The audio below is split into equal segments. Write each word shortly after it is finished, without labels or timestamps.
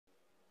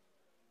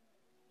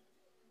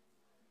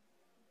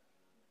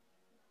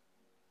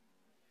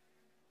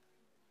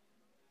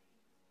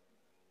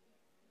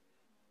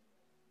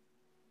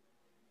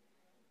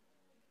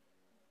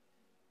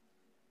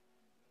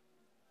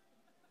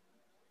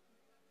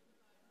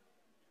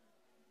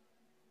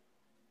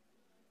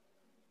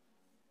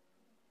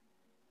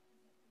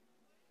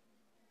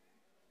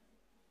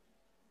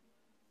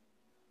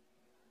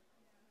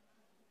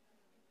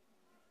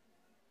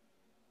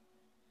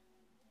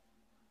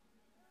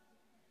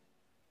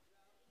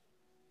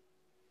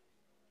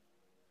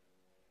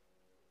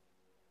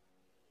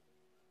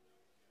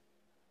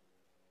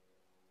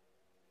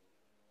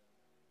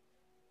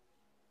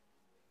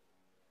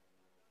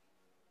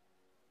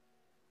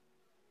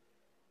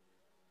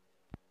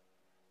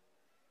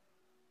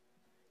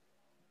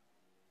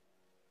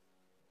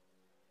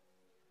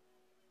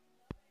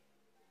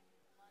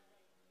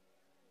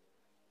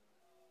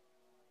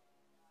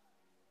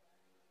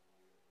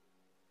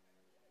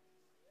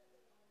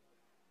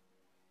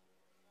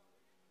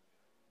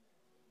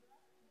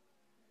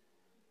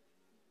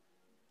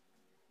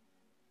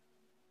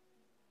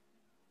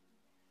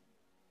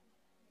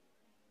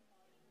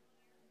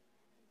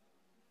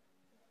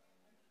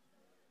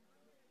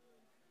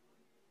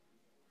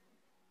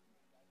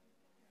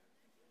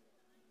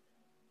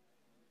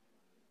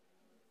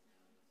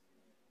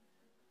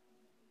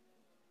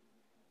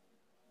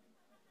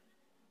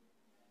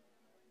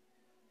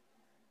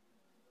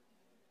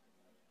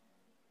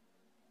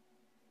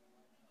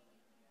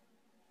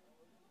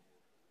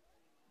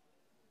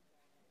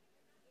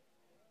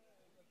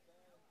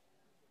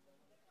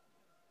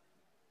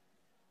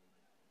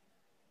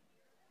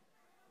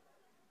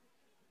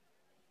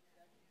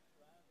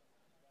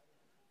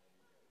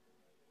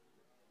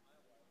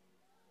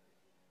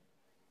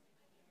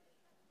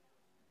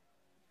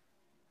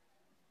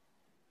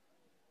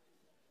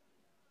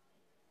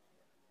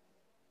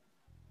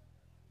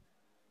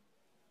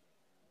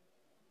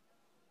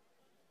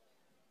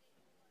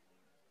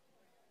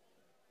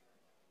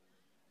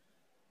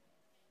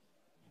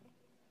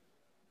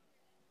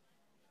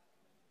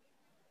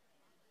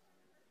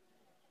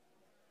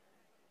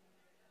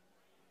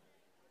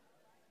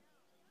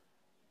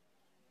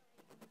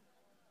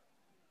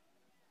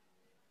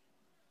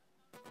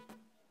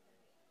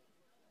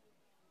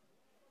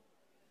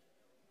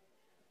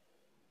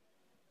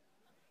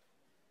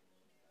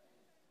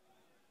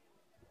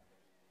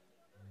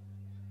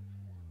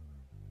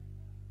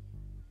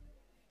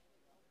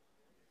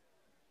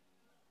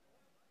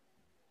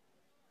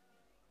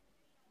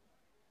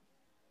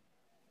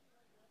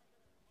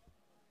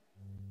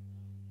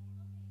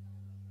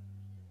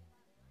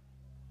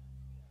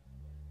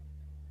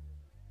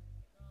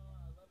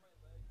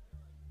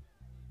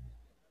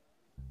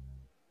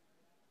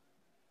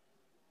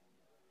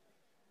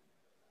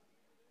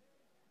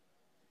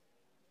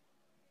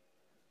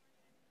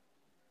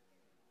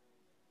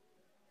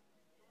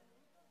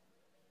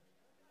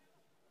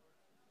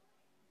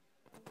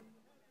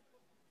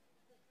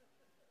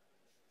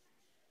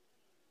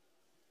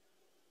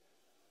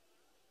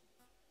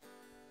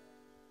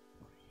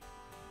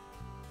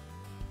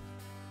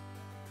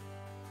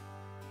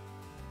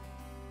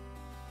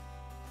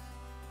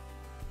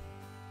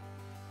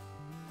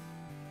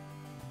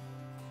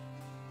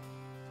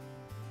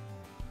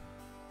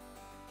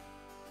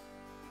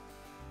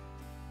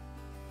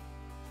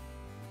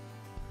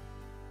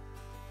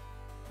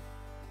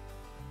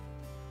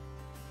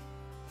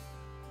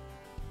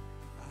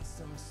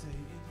saw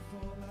Satan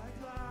fall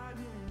like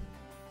lightning.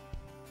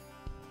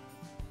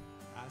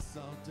 I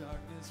saw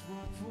darkness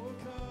run for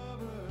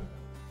cover.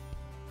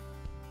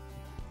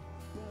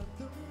 But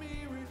the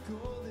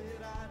miracle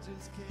that I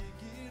just can't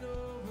get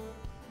over,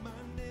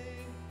 my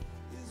name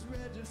is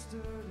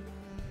registered in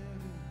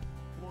heaven.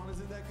 Come on,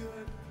 isn't that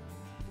good?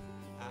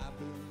 I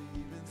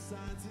believe in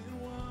signs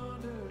and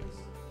wonders.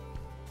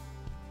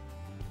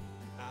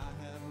 I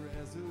have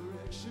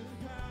resurrection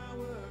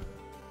power.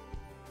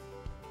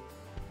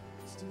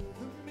 Still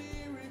the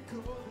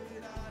miracle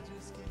that I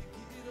just can't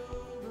get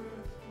over,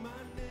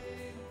 my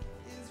name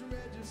is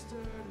registered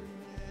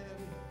in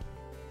heaven.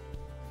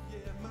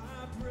 Yeah,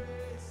 my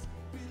praise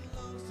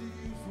belongs to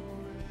you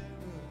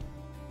forever.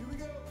 Here we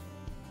go.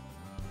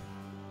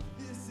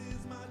 This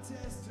is my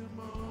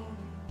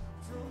testimony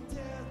from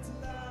death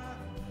to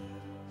life,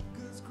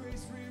 'cause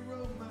grace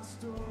rewrote my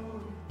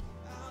story.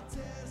 I'll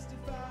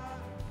testify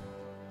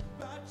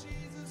by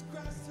Jesus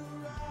Christ the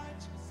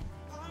righteous,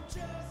 I'm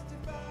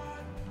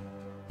justified.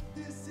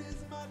 This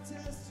is my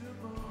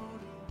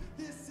testimony.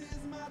 This is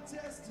my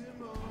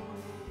testimony.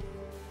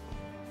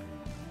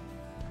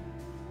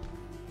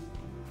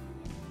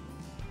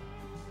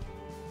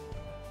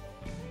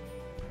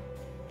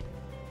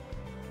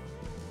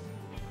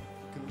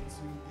 Come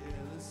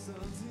together,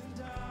 sons and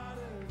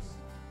daughters,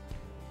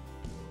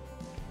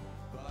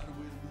 bought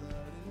with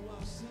blood and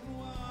washed in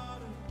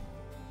water.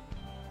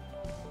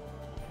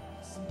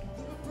 Sing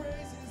the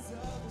praises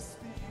of the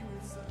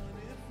Spirit, Son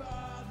and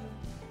Father.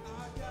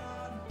 Our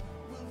God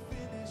will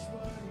finish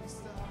what He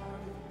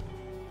started.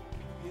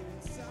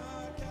 Yes,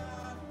 our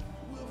God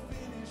will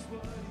finish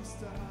what He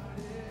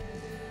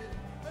started.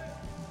 Hey!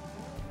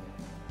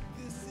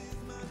 This is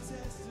my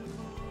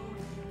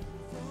testimony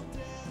from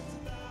death to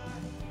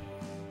life,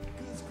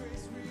 'cause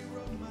grace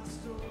rewrote my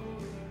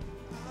story.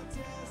 I'll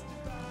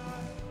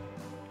testify.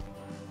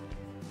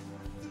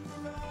 The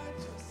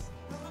righteous,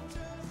 I'm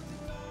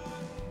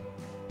justified.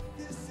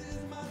 This is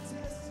my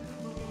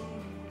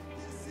testimony.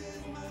 This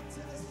is my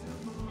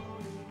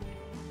testimony.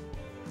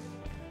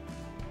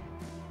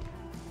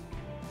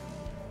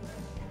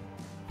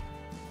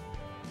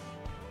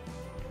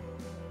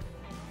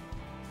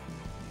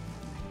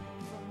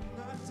 If I'm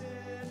not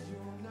dead,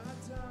 you're not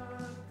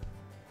done.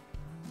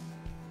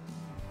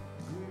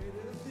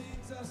 Greater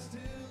things are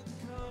still to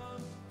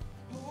come.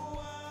 Oh,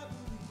 I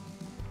believe.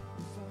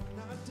 If I'm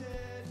not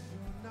dead,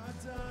 you're not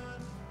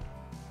done.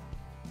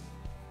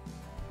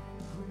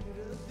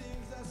 Greater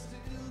things are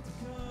still to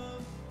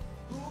come.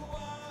 Oh,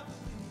 I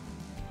believe.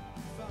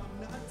 If I'm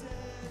not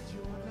dead,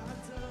 you're not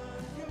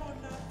done. You're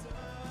not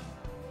done.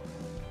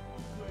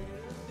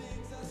 Greater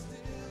things are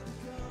still to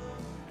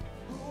come.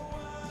 Oh,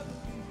 I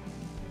believe.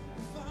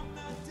 If I'm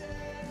not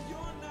dead,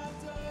 you're not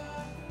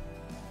done.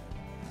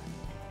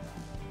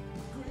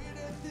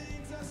 Greater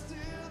things are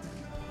still to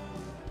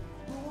come.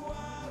 Oh,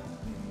 I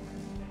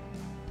believe.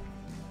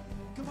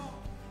 Come on.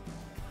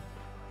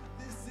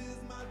 This is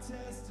my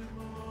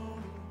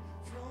testimony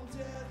from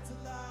death to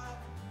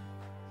life,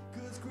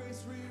 'cause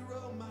grace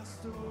rewrote my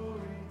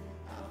story.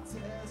 I'll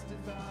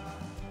testify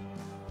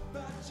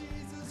by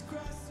Jesus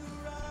Christ the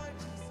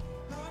righteous,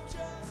 I'm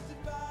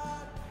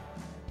justified.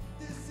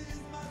 This is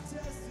my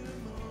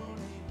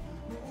testimony.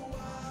 Oh,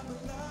 I'm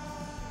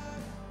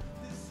alive.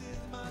 This is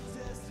my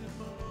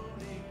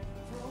testimony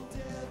from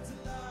death to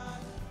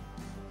life,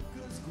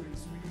 'cause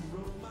grace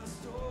rewrote my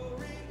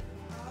story.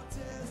 I'll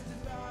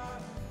testify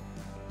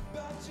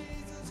by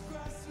Jesus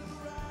Christ the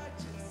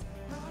righteous,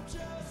 I'm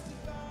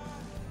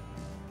justified.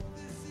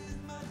 This is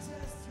my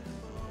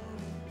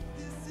testimony.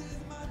 This is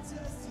my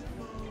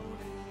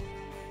testimony.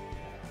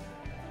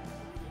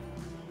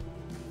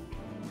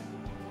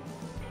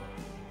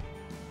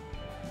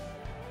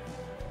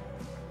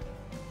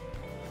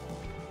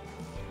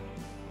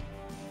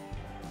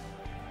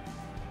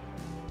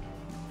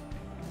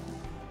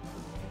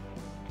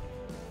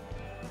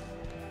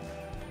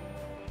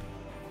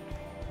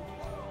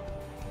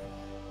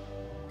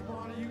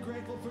 Are you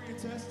grateful for your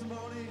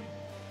testimony?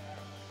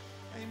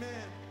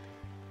 Amen.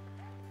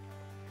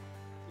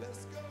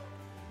 Let's go.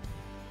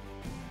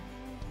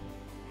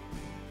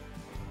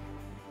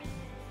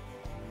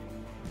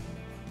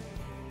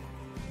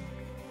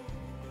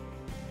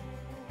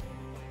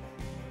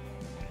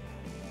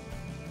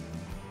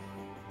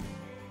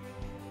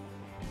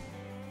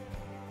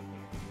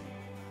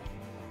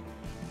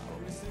 We're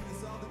going to sing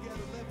this all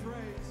together. Let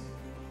praise.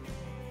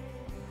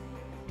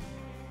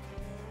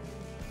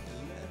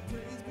 Let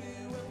praise be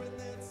a weapon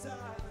that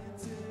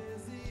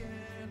silences the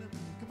enemy.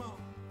 Come on.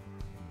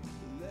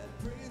 Let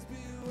praise be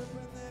a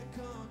weapon that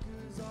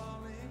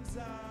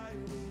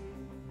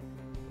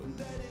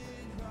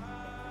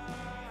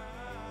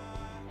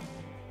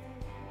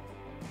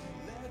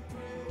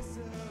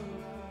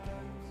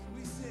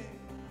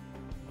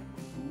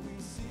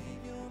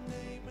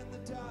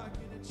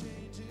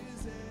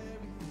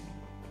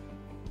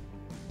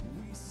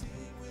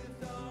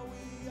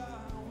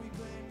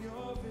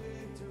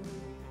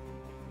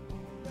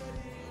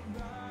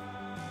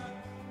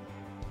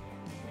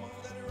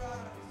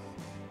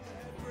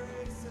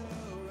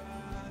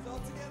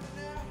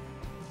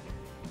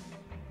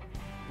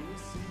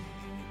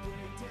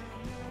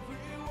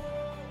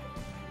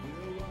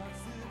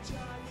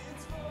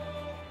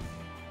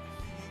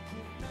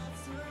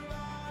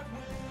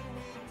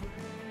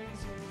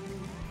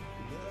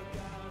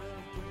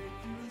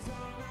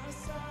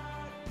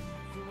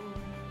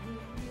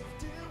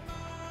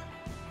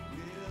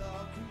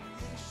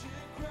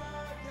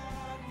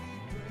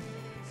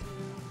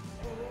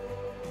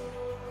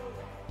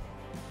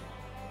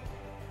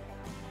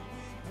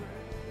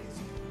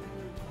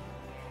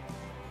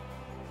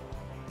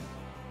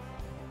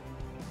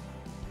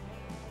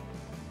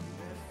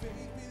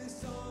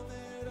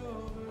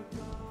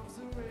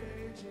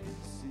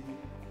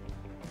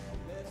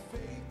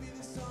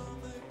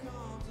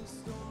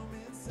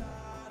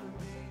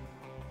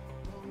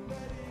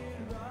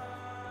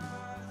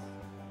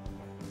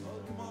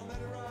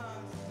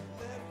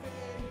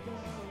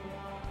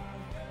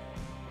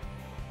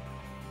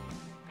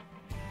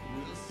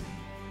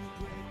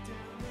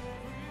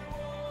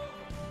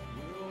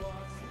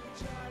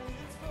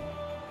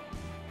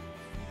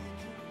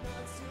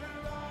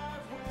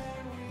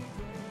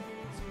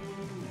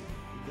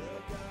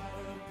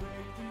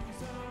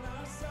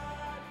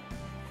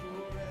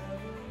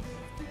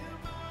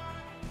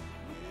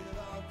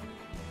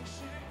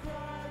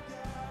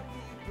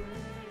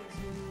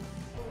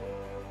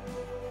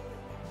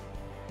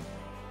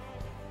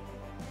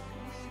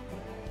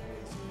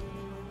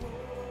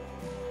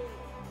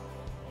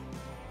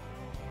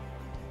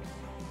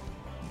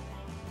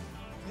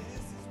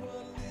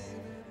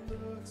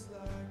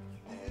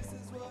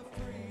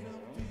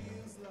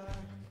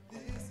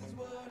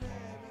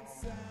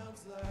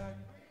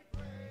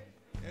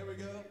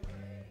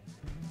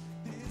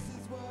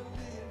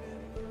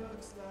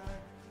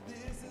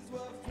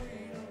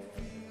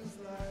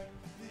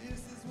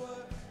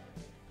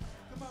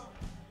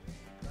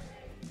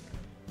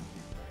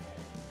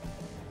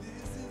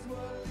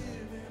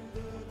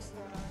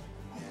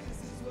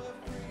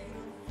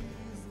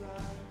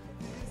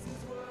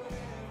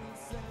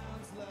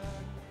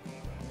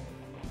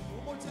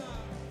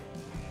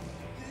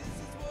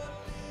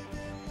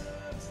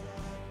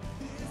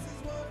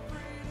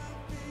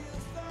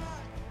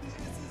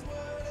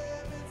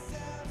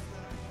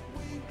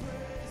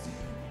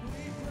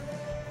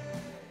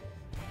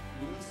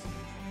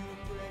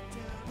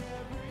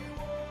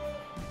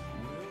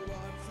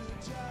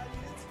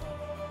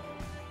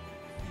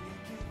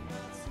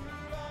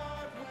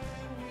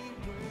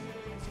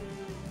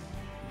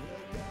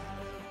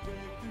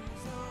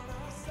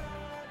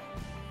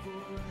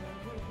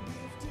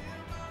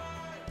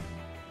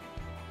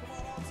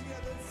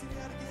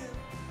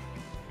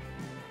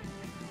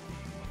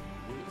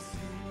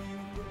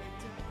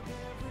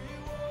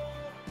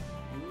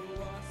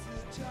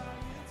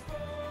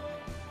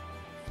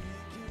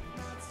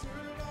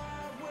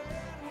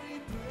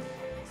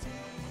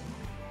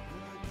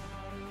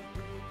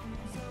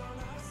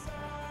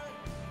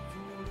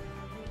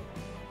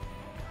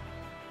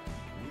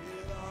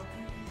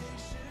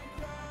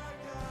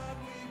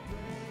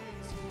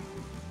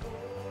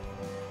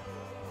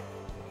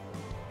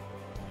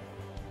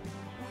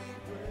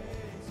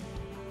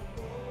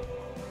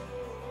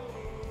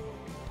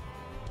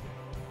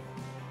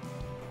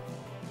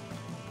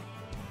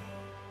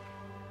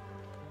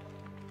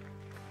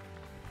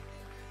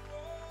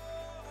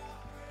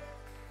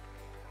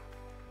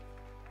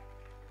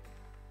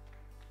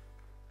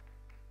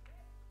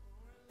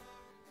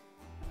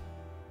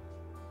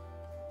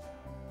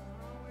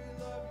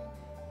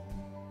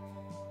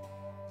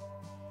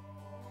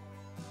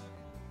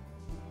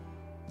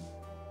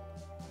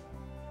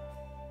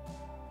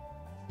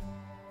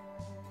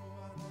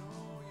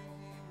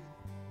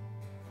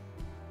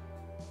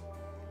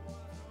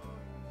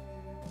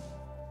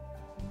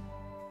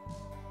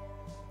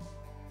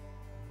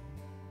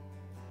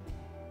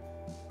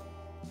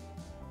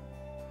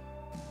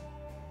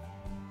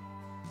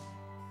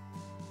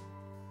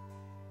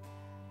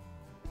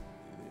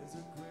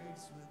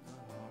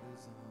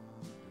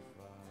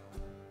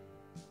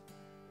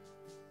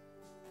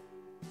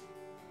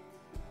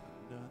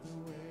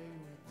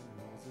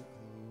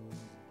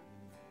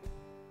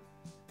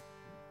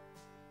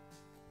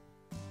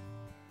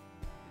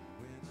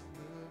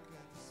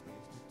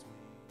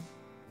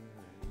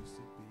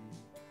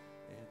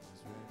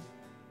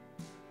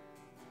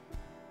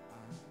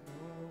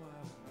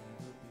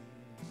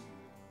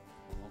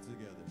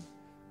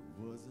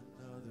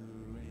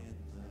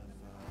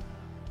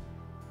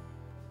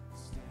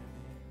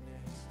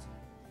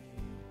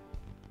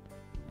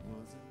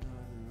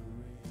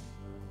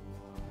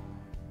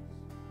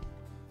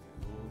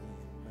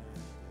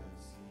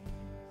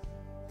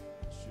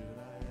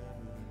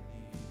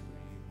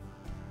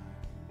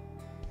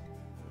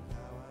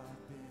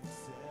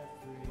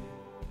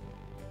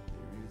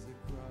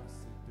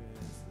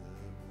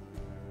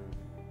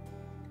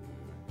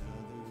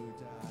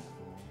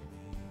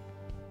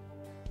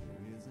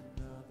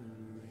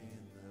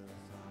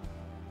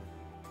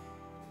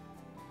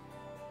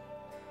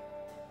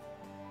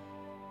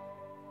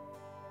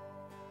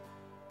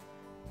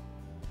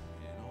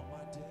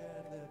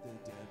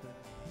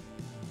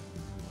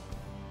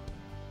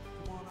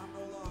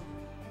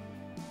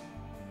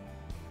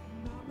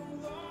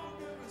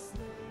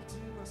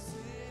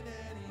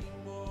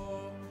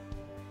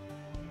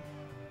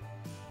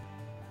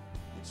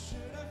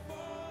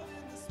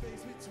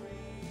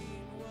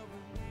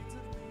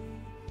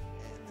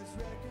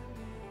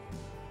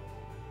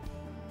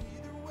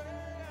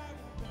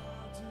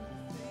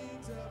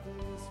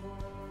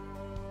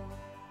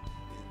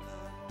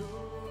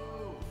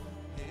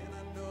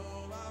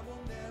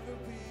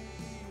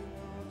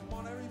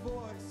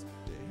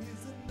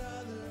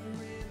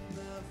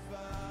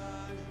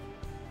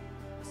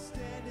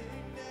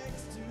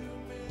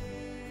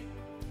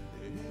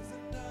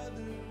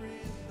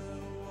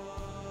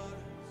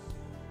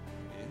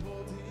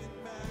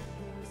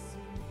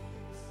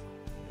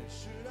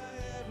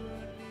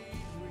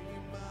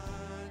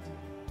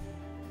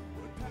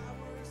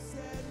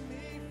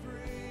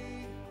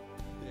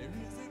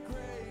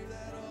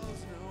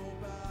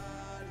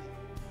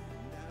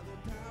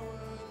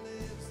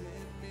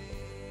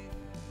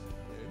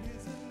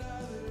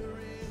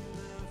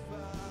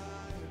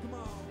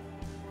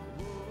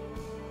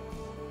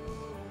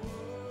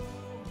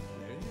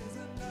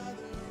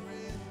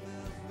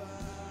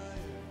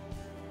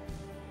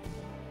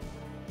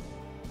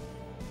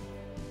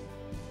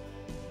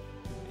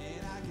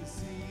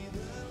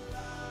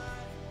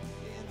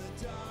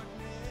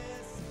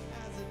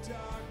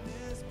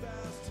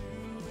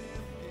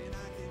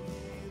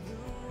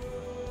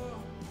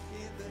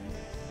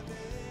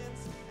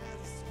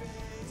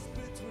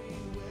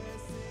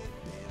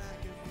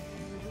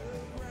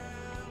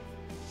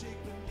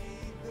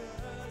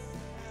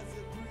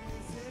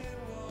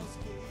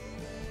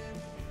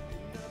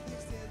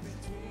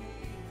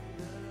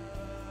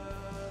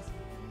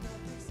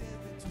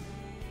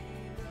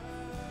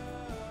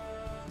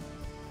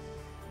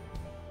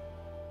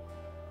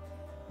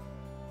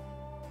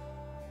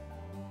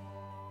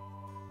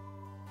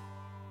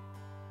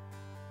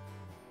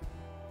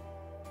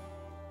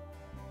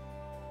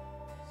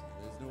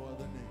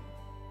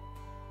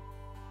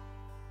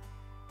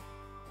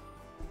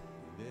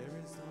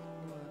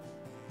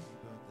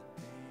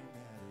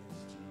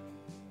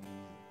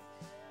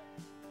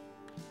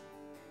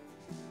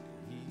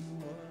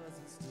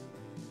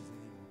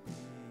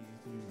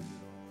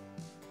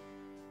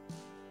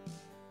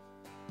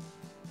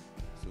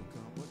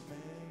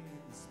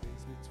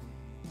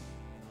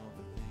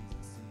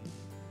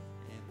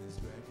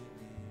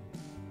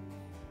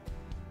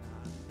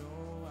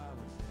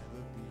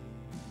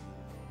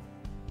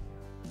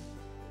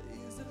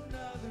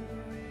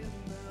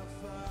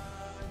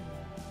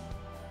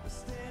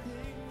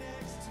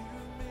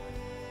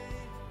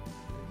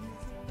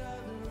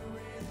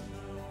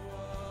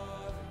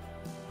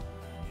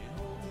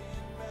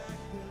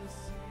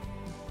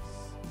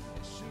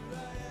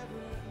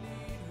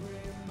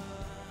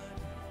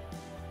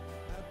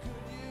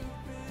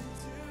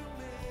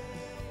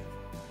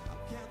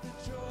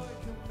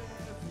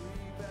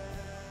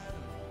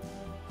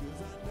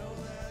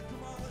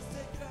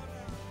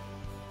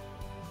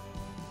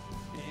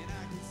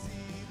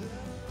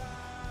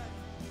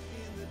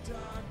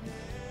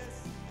darkness,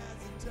 as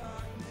the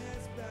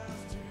darkness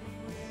bows to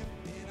him,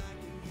 and I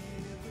can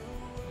hear the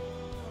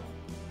roar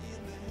in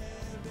the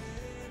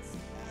heavens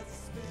as the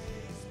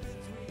space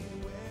between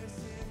west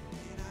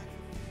and I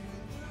can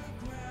feel the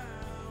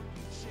ground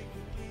shake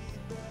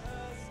beneath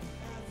us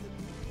as the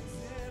knees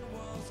and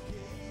walls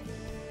cave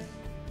in,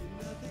 and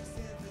nothing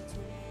stands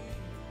between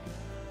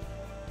us,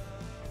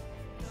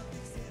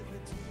 nothing stands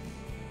between.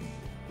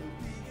 There'll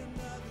be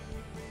another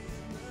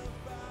in the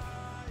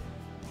fire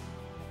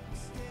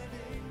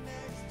standing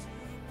next to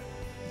me.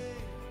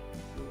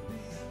 There'll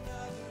be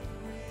another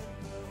in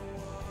the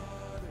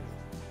water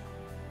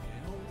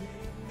and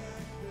holding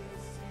back the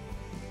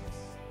seas.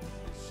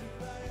 And should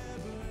I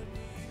ever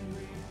need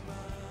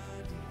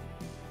reminding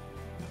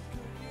how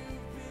good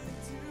you've been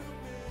to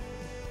me,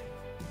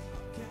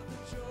 I'll count the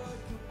joy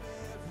come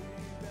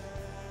every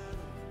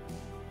battle,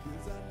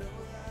 'cause I know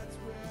that's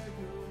where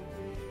you'll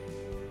be.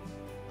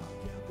 I'll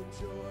count the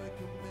joy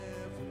come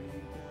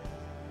every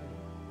battle,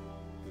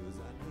 'cause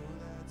I know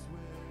that's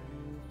where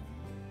you'll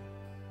be.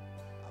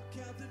 I'll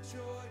count the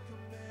joy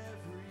come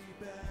every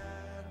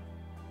battle,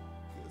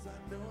 'cause I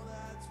know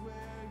that's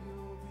where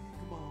you'll be.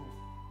 Come on.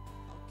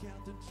 I'll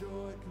count the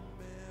joy come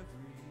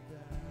every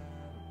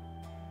battle,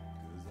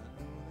 'cause I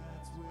know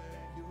that's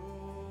where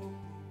you'll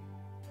be.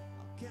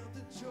 I'll count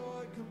the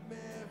joy come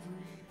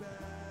every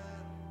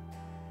battle,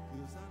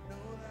 'cause I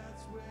know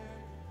that's where.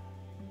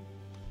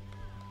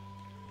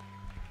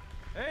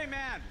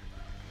 Amen.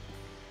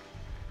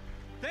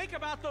 Think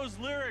about those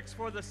lyrics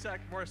for a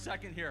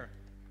second here.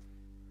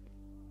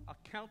 I'll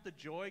count the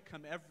joy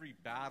come every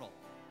battle.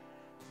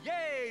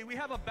 Yay, we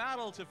have a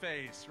battle to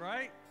face,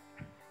 right?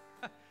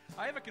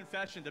 I have a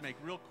confession to make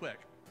real quick.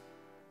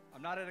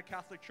 I'm not at a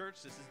Catholic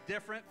church. This is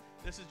different.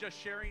 This is just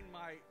sharing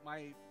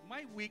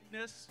my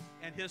weakness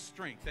and his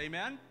strength.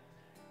 Amen?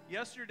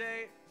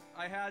 Yesterday,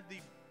 I had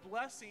the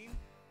blessing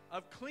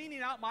of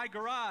cleaning out my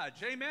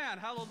garage. Amen.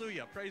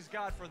 Hallelujah. Praise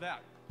God for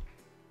that.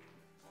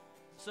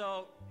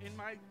 So in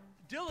my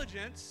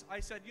diligence,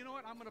 I said, you know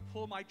what? I'm going to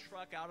pull my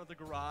truck out of the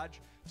garage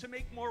to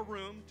make more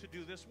room to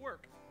do this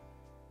work.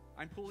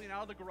 I'm pulling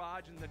out of the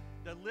garage, and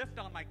the lift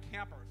on my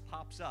camper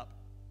pops up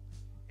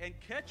and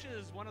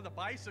catches one of the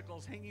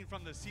bicycles hanging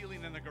from the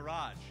ceiling in the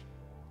garage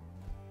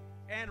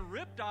and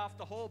ripped off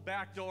the whole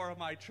back door of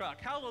my truck.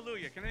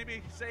 Hallelujah. Can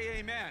anybody say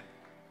amen?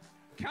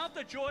 Count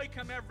the joy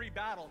come every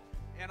battle.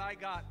 And I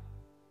got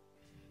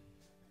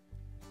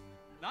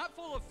not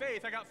full of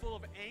faith, I got full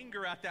of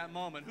anger at that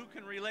moment. Who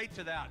can relate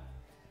to that?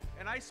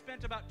 And I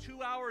spent about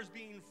 2 hours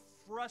being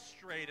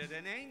frustrated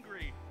and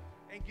angry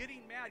and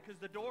getting mad because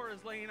the door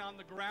is laying on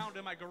the ground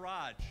in my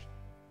garage.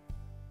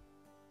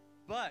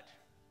 But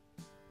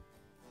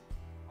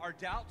our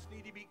doubts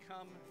need to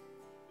become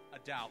a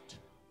doubt.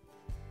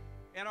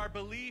 And our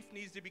belief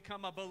needs to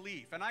become a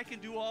belief. And I can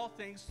do all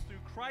things through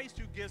Christ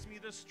who gives me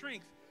the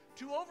strength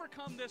to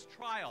overcome this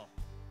trial.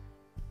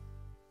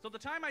 So the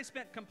time I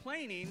spent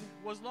complaining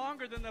was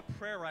longer than the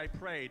prayer I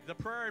prayed. The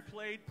prayer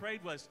I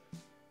prayed was,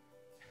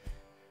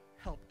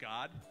 help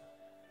God.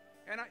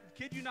 And I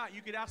kid you not,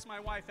 you could ask my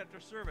wife after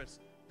service,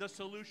 the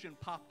solution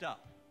popped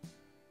up.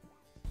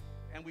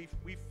 And we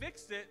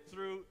fixed it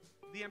through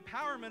the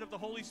empowerment of the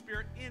Holy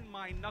Spirit in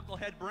my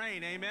knucklehead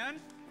brain. Amen?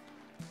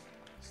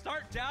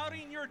 Start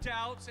doubting your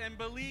doubts and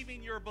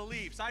believing your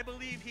beliefs. I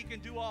believe he can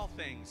do all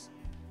things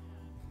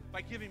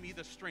by giving me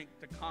the strength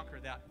to conquer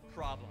that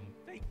problem.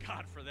 Thank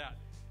God for that.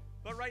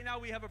 But right now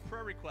we have a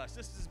prayer request.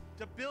 This is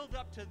to build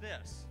up to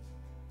this.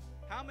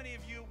 How many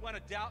of you want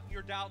to doubt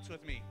your doubts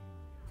with me?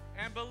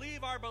 And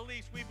believe our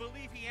beliefs. We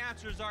believe he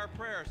answers our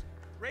prayers.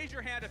 Raise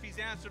your hand if he's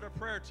answered a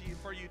prayer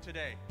for you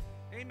today.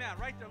 Amen.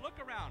 Right there. Look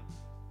around.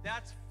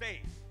 That's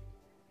faith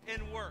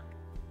in work.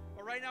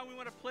 But right now we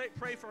want to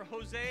pray for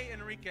Jose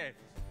Enrique,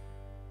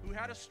 who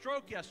had a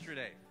stroke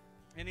yesterday.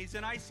 And he's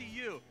in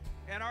ICU.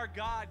 And our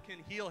God can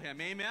heal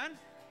him. Amen?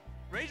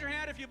 Raise your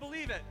hand if you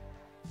believe it.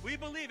 We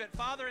believe it.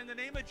 Father, in the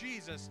name of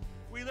Jesus,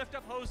 we lift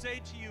up Jose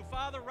to you.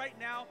 Father, right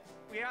now,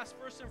 we ask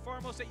first and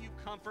foremost that you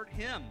comfort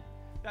him,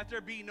 that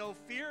there be no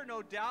fear,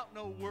 no doubt,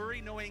 no worry,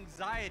 no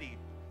anxiety,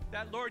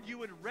 that, Lord, you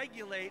would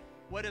regulate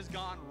what has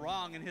gone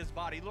wrong in his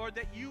body. Lord,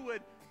 that you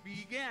would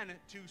begin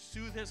to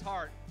soothe his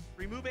heart,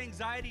 remove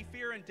anxiety,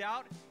 fear, and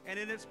doubt, and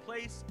in its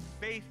place,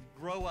 faith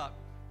grow up.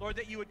 Lord,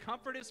 that you would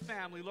comfort his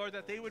family. Lord,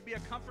 that they would be a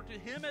comfort to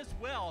him as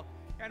well.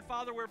 And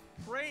Father, we're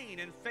praying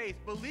in faith,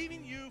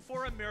 believing you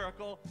for a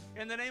miracle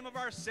in the name of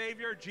our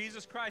Savior,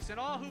 Jesus Christ. And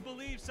all who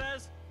believe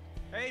says,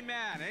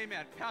 amen,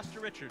 amen. Pastor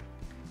Richard.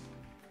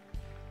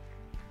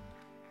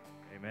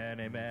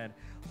 Amen, amen.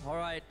 All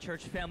right,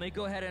 church family,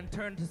 go ahead and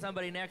turn to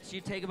somebody next to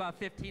you. Take about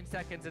 15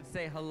 seconds and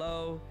say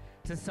hello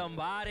to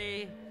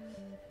somebody.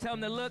 Tell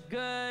them they look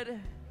good.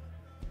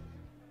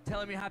 Tell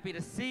them you're happy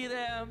to see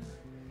them.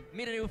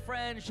 Meet a new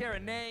friend, share a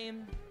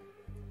name.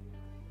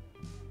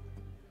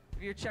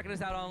 If you're checking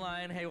us out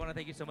online, hey, I want to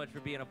thank you so much for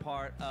being a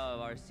part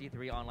of our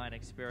C3 online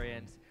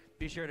experience.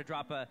 Be sure to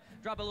drop a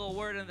little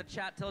word in the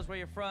chat. Tell us where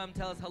you're from.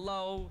 Tell us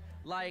hello,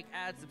 like,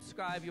 add,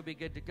 subscribe. You'll be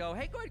good to go.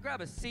 Hey, go ahead and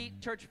grab a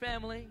seat, church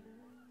family.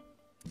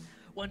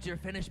 once you're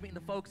finished meeting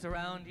the folks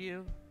around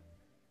you.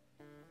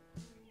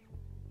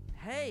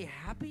 Hey,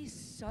 happy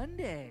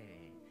Sunday.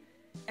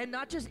 And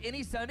not just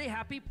any Sunday,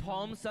 happy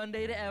Palm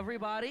Sunday to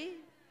everybody.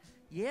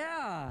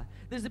 Yeah,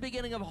 this is the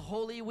beginning of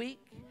Holy Week.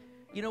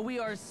 You know, we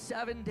are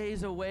 7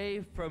 days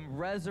away from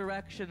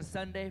Resurrection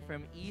Sunday,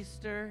 from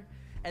Easter.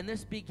 And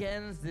this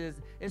begins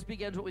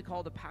what we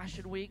call the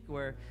Passion Week,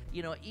 where,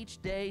 you know,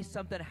 each day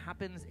something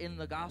happens in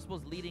the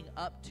Gospels leading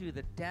up to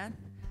the death,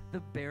 the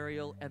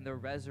burial, and the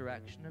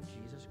resurrection of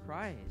Jesus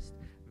Christ.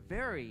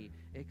 Very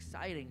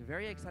exciting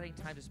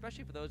times,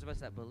 especially for those of us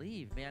that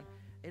believe, man.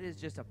 It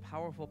is just a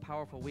powerful,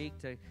 powerful week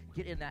to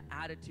get in that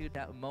attitude,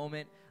 that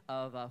moment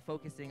of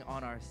focusing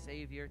on our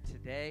Savior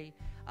today.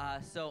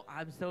 So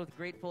I'm so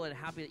grateful and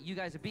happy that you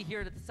guys would be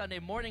here this Sunday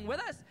morning with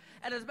us.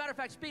 And as a matter of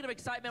fact, speaking of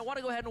excitement, I want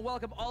to go ahead and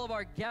welcome all of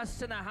our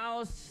guests in the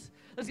house.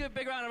 Let's give a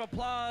big round of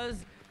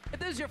applause. If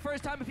this is your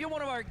first time, if you're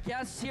one of our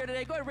guests here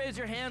today, go ahead and raise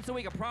your hand so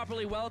we can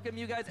properly welcome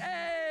you guys.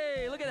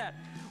 Hey, look at that.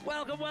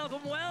 Welcome,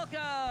 welcome,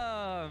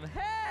 welcome.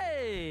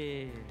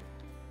 Hey.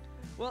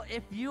 Well,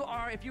 if you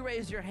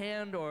raise your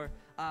hand or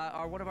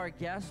are one of our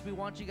guests, we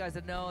want you guys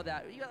to know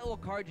that you got a little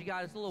card you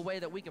got. It's a little way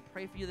that we can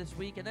pray for you this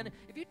week. And then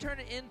if you turn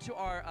it into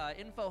our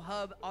info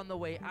hub on the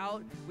way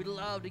out, we'd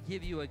love to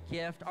give you a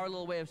gift. Our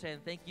little way of saying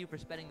thank you for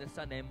spending this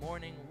Sunday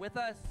morning with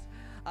us.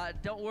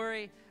 Don't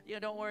worry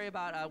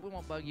about, we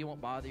won't bug you,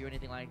 won't bother you, or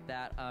anything like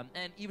that.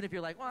 And even if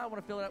you're like, well, I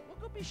want to fill it out, well,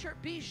 go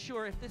be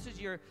sure if this is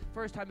your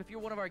first time, if you're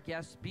one of our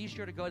guests, be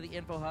sure to go to the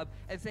info hub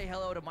and say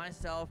hello to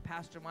myself,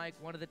 Pastor Mike,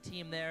 one of the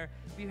team there.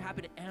 Be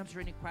happy to answer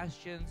any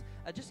questions,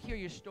 just hear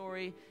your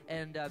story,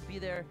 and be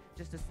there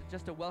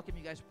just to welcome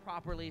you guys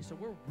properly. So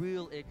we're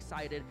real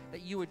excited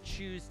that you would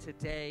choose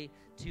today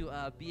to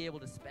be able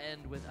to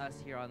spend with us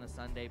here on the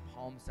Sunday,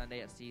 Palm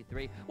Sunday at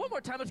C3. One more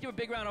time, let's give a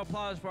big round of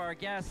applause for our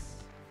guests.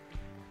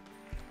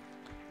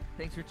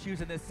 Thanks for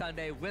choosing this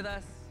Sunday with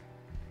us.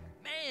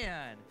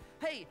 Man,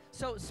 hey,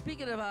 so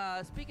speaking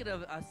of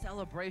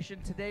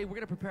celebration today, we're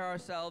going to prepare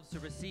ourselves to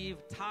receive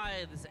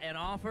tithes and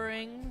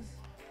offerings.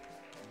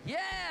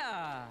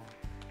 Yeah!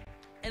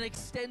 An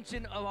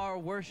extension of our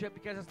worship,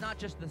 because it's not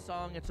just the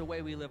song, it's the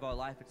way we live our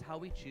life. It's how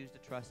we choose to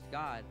trust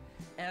God.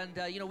 And,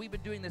 we've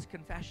been doing this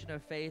confession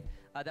of faith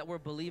that we're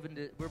believing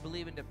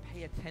to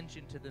pay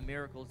attention to the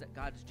miracles that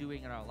God's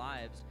doing in our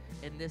lives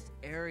in this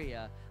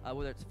area,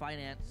 whether it's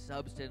finance,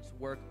 substance,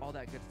 work, all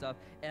that good stuff.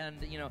 And,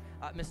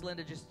 Miss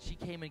Linda she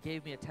came and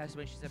gave me a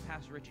testimony. She said,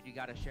 Pastor Richard, you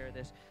got to share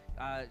this.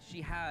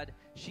 She had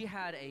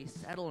a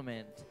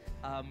settlement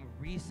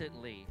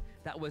recently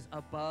that was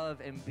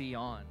above and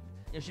beyond.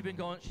 She's been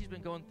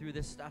going through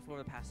this stuff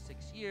over the past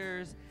 6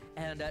 years,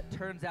 and it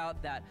turns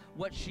out that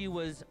what she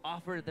was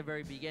offered at the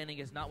very beginning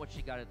is not what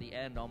she got at the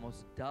end,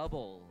 almost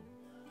double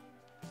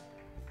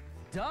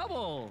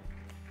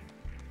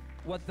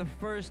what the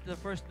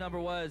first number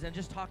was. And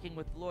just talking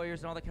with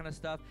lawyers and all that kind of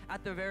stuff,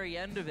 at the very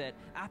end of it,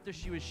 after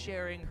she was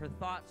sharing her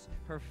thoughts,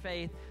 her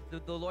faith, the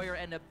lawyer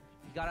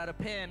got out a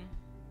pen,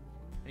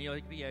 and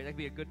it could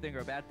be a good thing or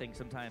a bad thing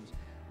sometimes.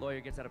 Lawyer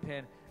gets out a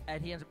pen,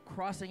 and he ends up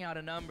crossing out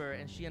a number,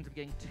 and she ends up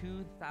getting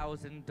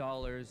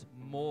 $2,000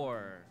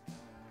 more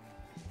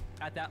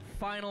at that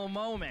final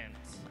moment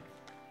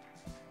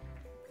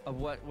of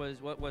what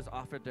was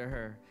offered to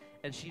her.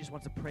 And she just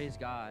wants to praise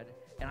God.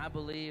 And I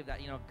believe that,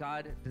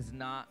 God does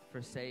not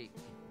forsake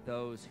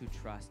those who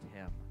trust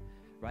him,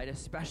 right?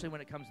 Especially when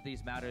it comes to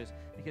these matters,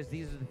 because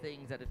these are the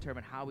things that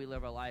determine how we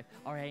live our life,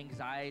 our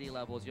anxiety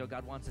levels.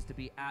 God wants us to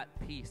be at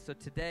peace. So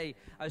today,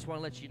 I just want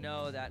to let you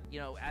know that,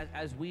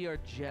 as we are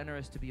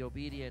generous to be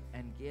obedient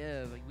and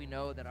give, we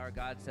know that our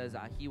God says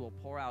he will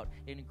pour out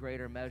in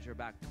greater measure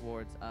back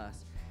towards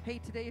us. Hey,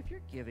 today, if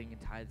you're giving in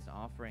tithes and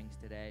offerings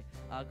today,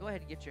 go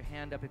ahead and get your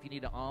hand up if you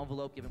need an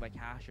envelope, giving by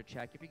cash or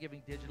check. If you're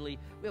giving digitally,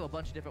 we have a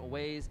bunch of different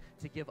ways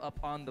to give up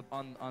on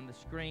the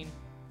screen.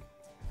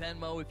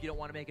 Venmo if you don't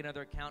want to make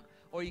another account,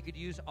 or you could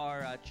use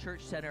our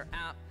Church Center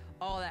app,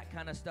 all that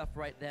kind of stuff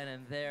right then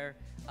and there.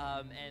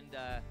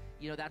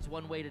 That's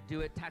one way to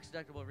do it. Tax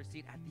deductible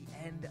receipt at the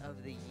end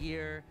of the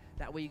year.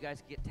 That way you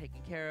guys get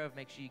taken care of.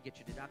 Make sure you get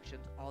your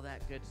deductions, all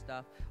that good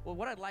stuff. Well,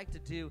 what I'd like to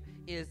do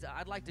is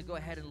I'd like to go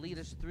ahead and lead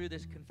us through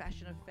this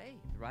confession of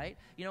faith, right?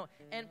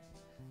 And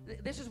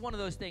this is one of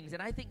those things,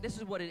 and I think this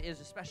is what it is,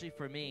 especially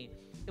for me.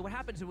 And what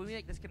happens is when we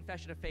make this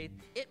confession of faith,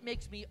 it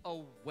makes me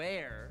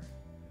aware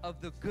of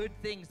the good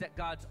things that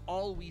God's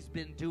always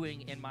been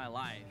doing in my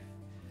life,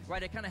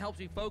 right? It kind of helps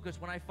me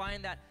focus when I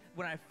find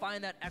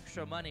that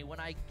extra money, when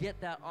I get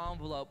that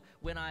envelope,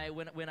 when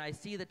I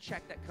see the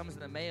check that comes in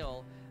the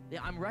mail.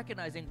 I'm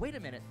recognizing, wait a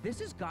minute, this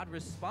is God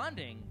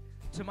responding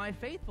to my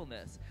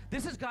faithfulness.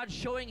 This is God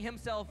showing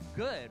himself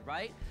good,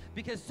 right?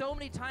 Because so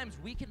many times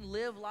we can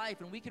live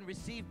life and we can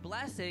receive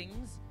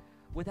blessings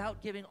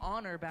without giving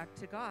honor back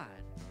to God.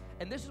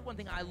 And this is one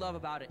thing I love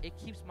about it. It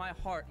keeps my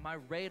heart, my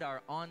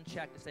radar on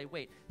check to say,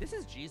 wait, this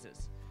is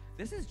Jesus.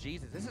 This is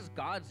Jesus. This is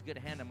God's good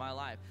hand in my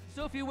life.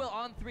 So if you will,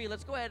 on three,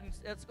 let's go ahead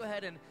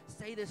and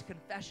say this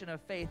confession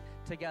of faith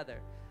together.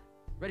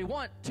 Ready?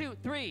 1, 2,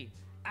 3.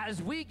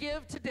 As we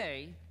give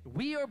today,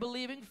 we are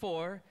believing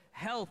for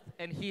health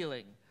and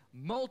healing,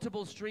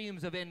 multiple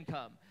streams of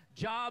income,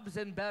 jobs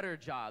and better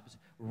jobs,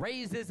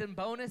 raises and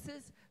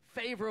bonuses,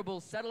 favorable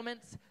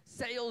settlements,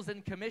 sales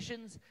and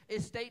commissions,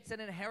 estates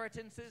and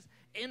inheritances,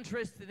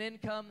 interest and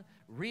income,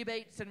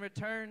 rebates and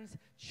returns,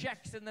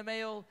 checks in the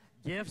mail,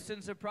 gifts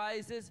and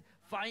surprises,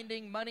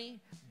 finding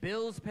money,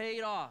 bills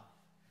paid off.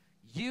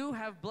 You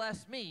have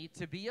blessed me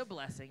to be a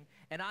blessing,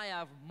 and I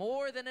have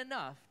more than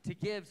enough to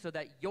give so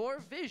that your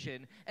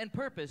vision and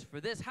purpose for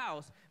this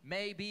house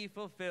may be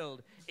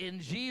fulfilled. In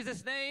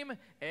Jesus' name,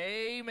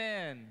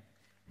 amen.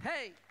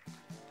 Hey.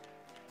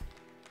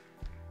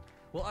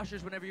 Well,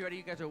 ushers, whenever you're ready,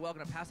 you guys are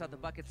welcome to pass out the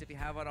buckets if you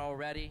haven't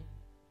already.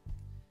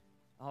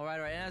 All right.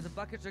 And as the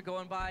buckets are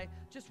going by,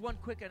 just one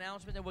quick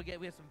announcement, then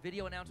we have some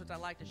video announcements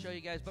I'd like to show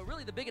you guys. But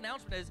really, the big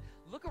announcement is,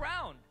 look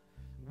around.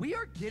 We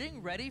are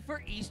getting ready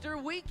for Easter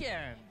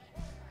weekend.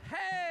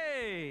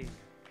 Hey!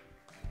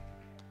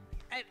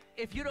 And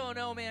if you don't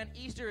know, man,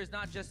 Easter is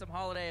not just some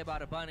holiday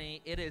about a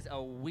bunny. It is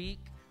a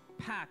week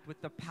packed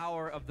with the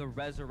power of the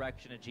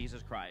resurrection of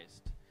Jesus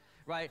Christ,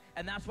 right?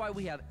 And that's why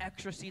we have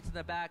extra seats in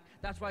the back.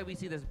 That's why we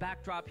see this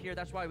backdrop here.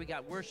 That's why we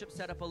got worship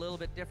set up a little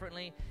bit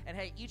differently. And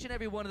hey, each and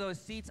every one of those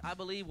seats, I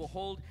believe, will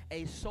hold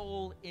a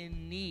soul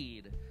in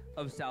need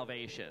of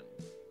salvation.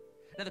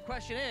 Now, the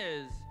question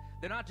is,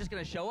 they're not just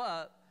going to show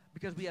up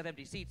because we have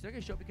empty seats. They're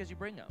going to show up because you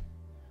bring them,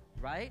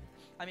 right?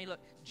 I mean, look,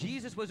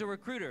 Jesus was a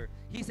recruiter.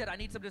 He said, I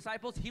need some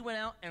disciples. He went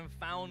out and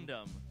found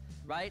them,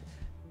 right?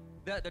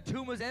 The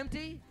tomb was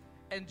empty,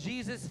 and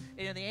Jesus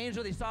and the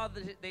angel, they saw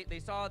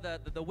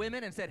the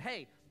women and said,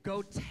 hey,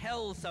 go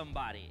tell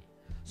somebody.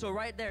 So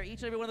right there, each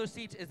and every one of those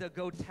seats is a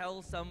go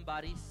tell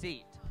somebody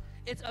seat.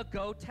 It's a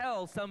go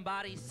tell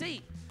somebody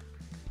seat.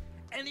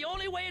 And the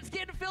only way it's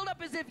getting filled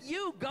up is if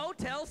you go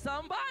tell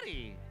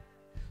somebody.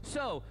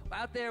 So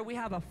out there, we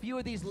have a few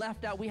of these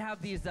left out. We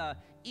have these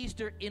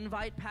Easter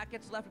invite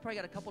packets left. We probably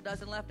got a couple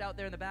dozen left out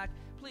there in the back.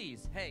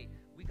 Please, hey,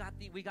 we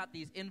got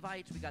these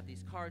invites, we got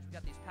these cards, we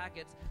got these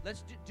packets.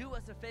 Let's do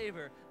us a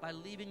favor by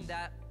leaving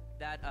that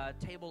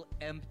table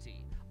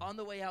empty. On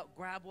the way out,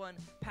 grab one,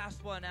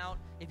 pass one out.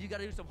 If you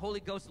got to do some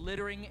Holy Ghost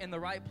littering in the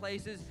right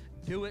places,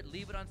 do it.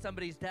 Leave it on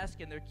somebody's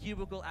desk in their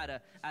cubicle at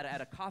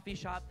a coffee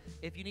shop.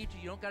 If you need to,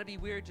 you don't got to be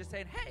weird. Just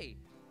saying, hey,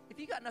 if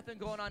you got nothing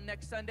going on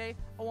next Sunday,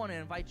 I want to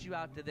invite you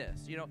out to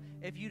this. You know,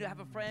 if you have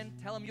a friend,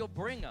 tell them you'll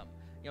bring them.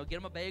 You know, get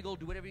them a bagel,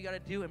 do whatever you got to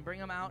do, and bring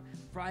them out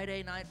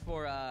Friday night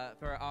for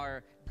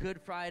our Good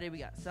Friday. We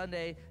got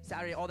Sunday,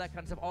 Saturday, all that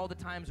kind of stuff. All the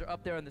times are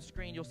up there on the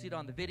screen. You'll see it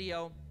on the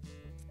video.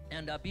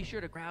 And be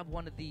sure to grab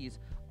one of these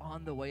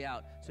on the way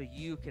out so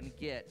you can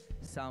get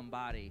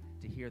somebody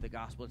to hear the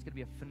gospel. It's going to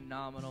be a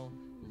phenomenal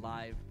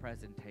live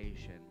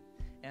presentation.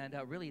 And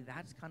really,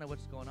 that's kind of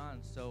what's going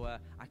on. So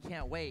I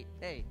can't wait.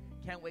 Hey,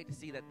 can't wait to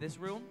see that this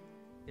room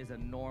is a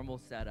normal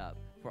setup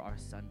for our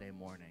Sunday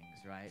mornings,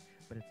 right?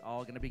 But it's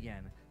all going to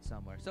begin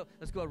somewhere. So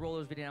let's go and roll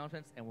those video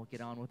announcements, and we'll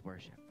get on with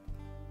worship.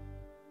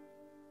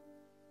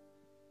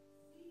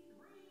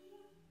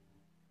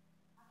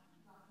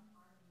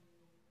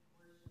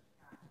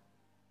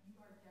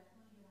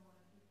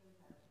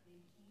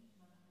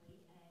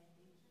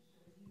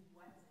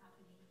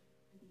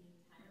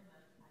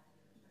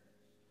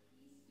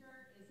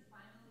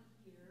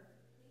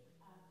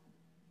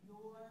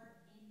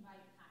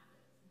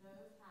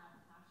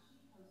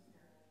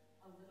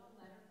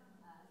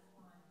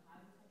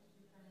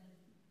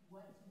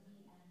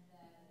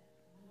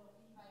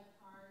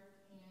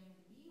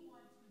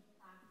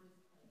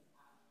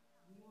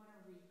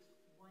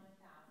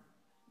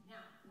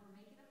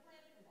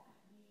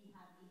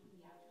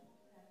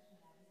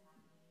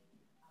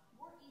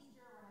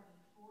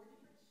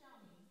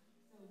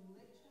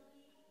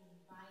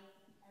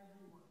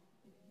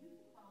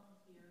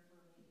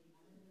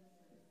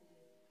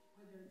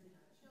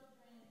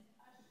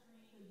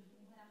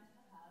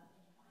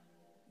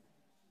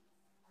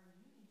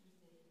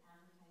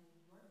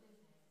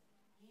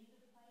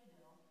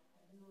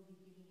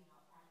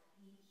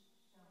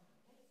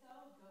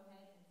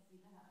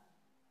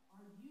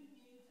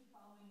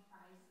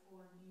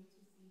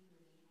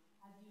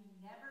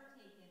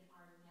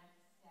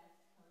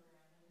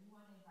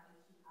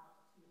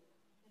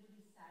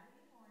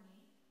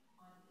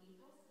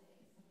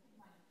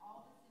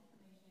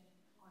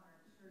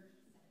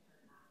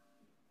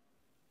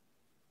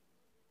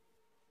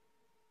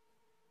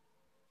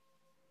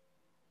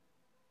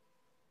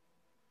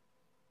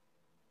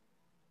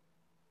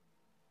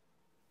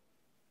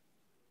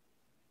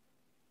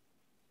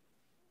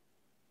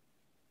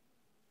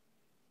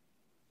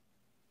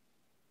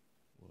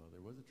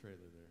 There was a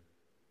trailer there.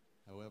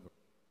 However,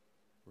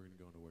 we're going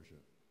to go into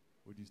worship.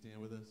 Would you stand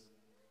with us?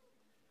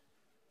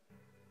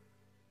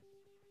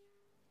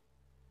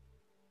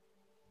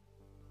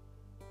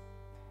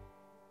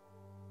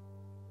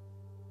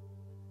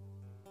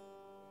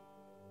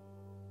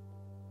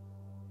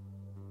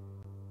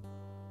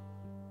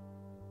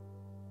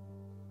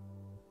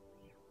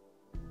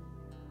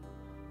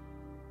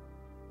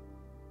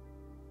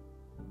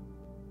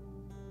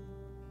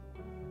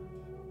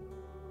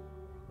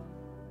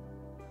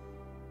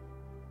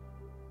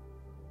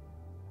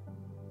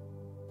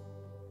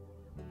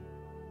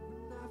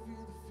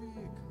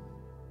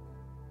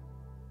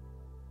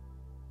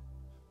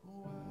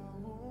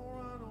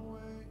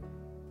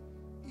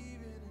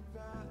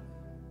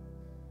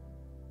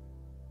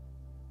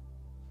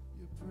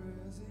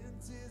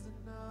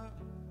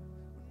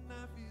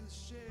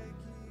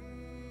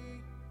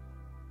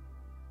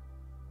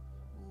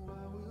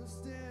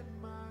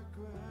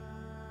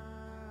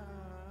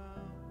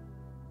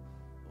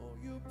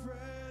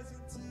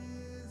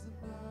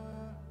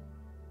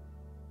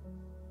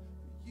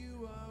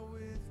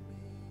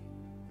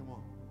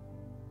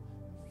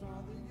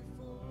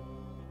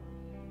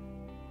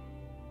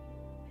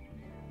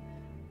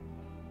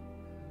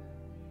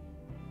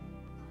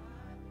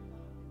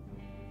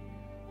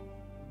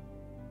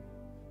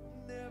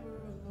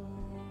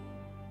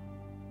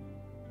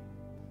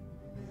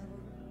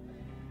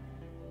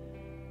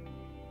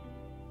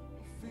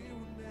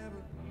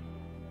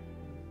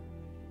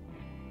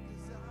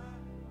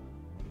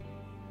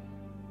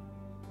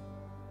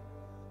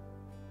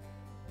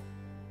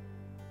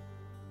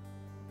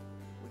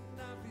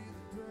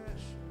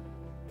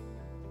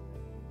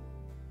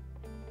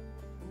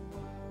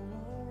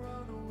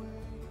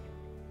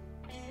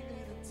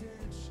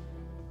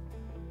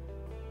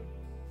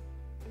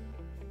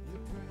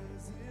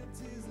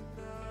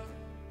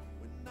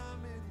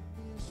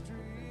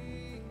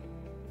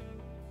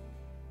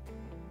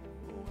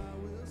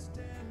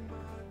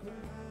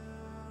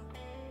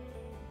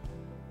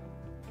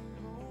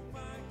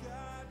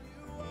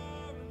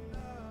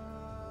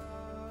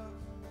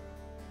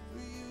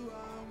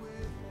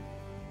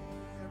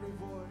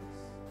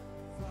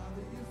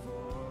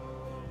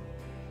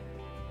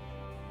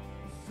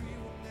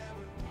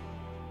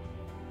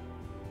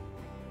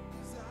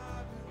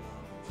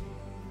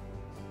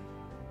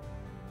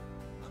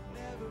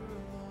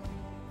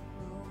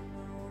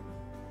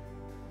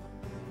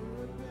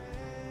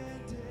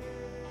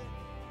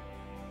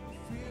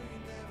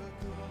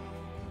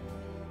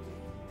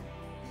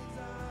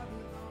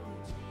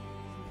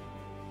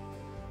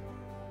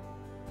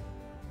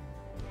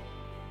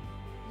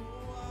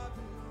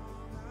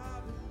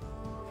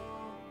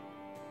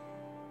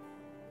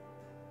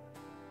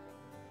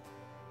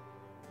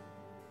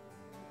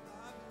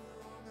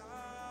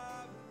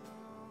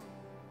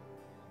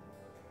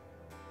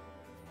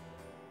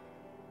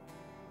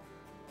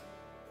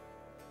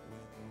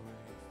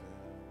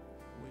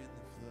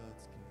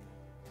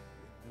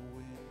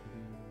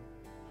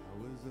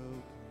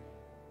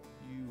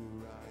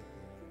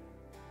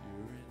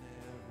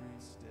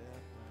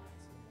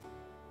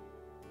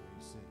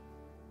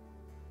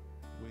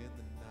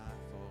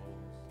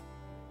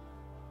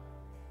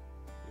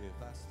 If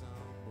I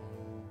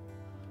stumble,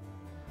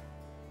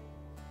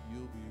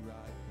 you'll be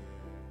right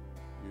there.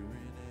 You're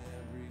in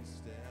every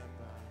step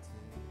I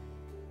take.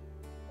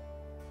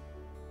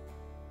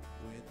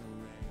 When the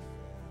rain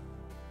fell,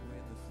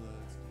 when the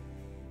floods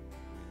came,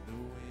 when the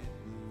wind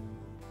blew,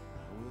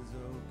 I was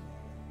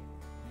okay.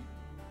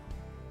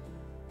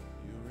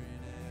 You're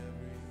in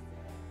every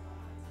step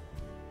I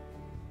take.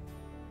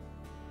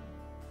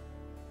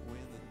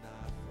 When the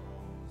night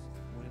falls,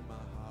 when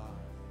my heart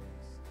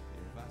aches,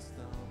 if I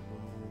stumble,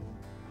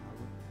 I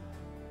will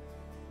come.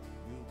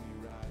 You'll be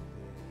right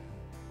there.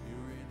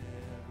 You're in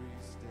every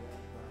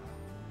step I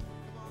take.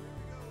 Come on, here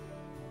we go.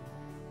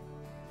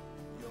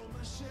 You're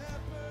my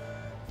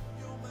shepherd,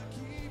 you're my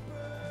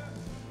keeper,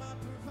 my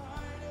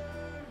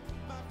provider,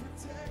 my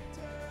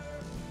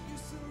protector. You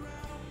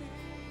surround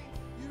me,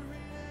 you're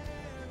in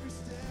every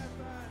step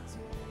I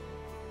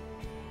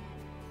take.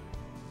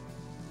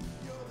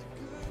 You're the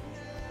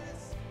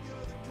goodness,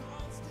 you're the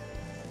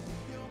constant,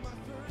 you're my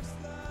first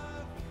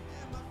love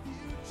and my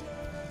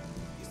future.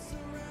 You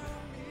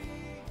surround me,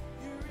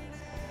 you're in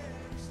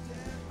every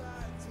step I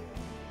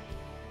take.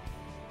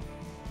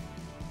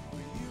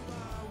 When you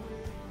are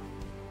with me,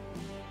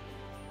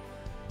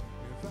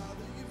 your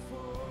Father, you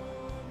for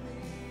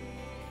me.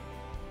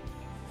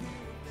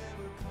 Fear will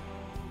never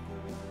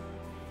conquer.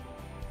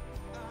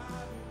 I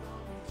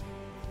belong to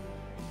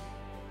Jesus.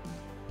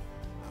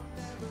 I'm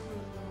never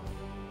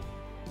alone.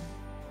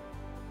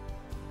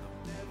 I'm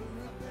never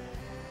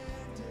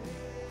abandoned.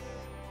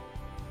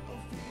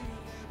 Oh, fear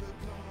will never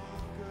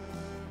conquer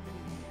me.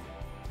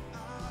 I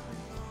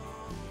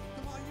belong.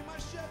 Come on, you're my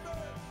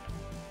shepherd.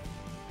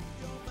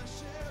 You're my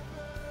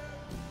shepherd.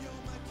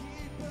 You're my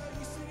keeper.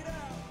 You sing it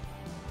out.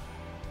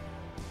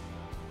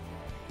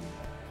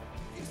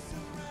 You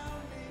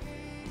surround me.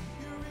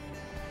 You're in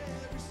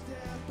every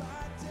step I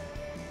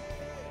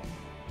take.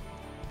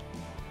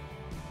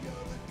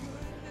 You're the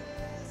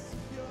goodness.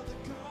 You're the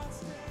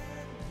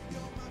constant.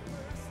 You're my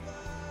first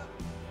love.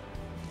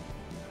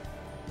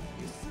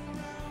 You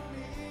surround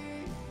me.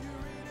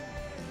 You're in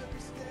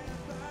every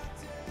step I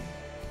take.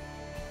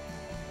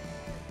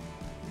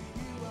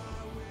 You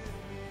are with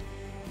me.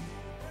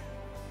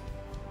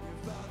 Your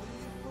Father,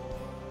 you for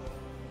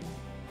me.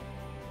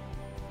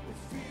 Well,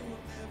 fear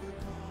will never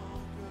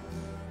conquer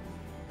me.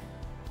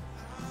 I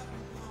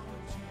belong to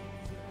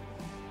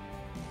Jesus.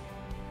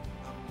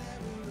 I'm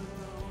never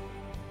alone.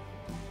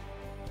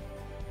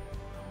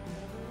 I'm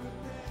never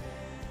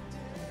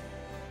abandoned.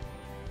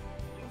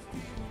 Well,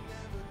 fear will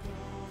never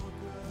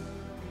conquer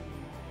me.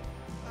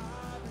 I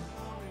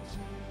belong to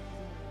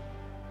Jesus.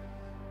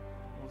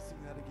 We'll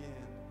sing that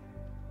again.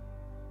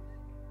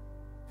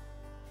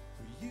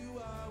 For you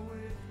are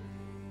with me.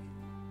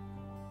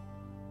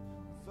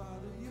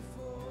 Father, you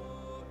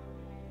for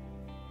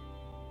me.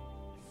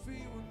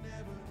 Fear will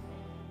never.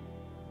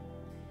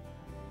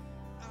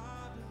 I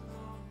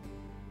belong.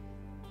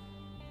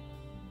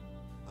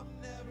 I'm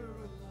never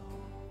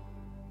alone.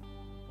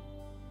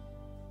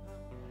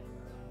 I'm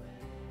never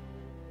abandoned.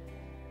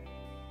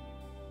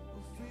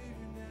 Oh, fear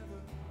you never.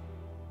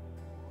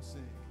 We'll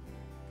sing.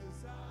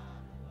 'Cause I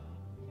belong.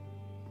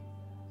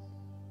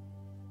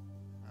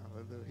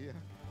 Hallelujah.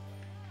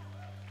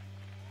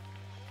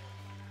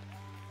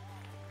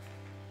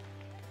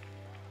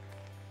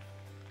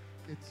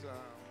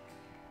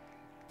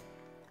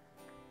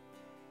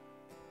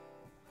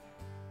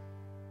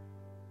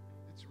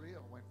 It's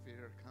real when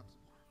fear comes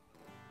upon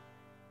you.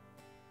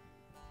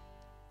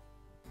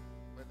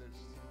 Whether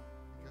it's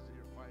because of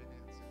your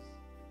finances,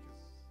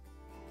 because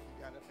you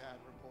got a bad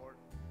report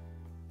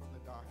from the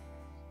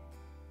doctors,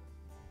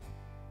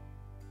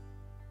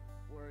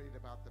 worried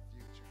about the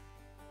future.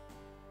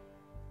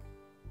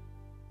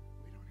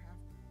 We don't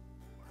have to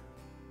worry.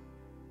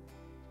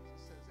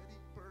 Jesus says, any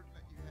burden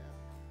that you have,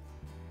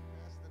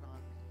 cast it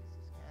on me. He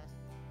says, cast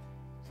it,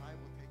 because I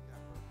will take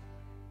that burden.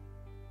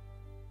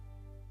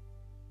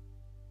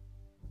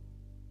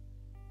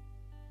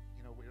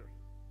 You know, we're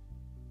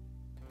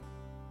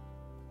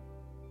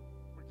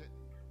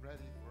getting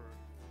ready for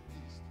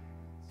Easter.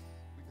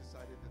 We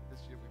decided that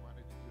this year we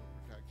wanted to do a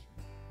projection.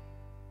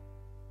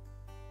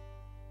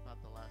 Not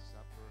the Last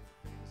Supper, the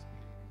famous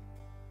painting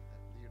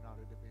that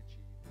Leonardo da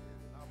Vinci did.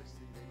 And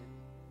obviously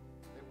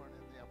they weren't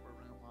in the upper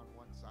room on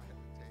one side of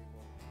the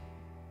table.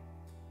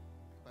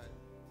 But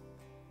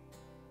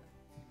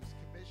he was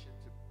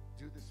commissioned to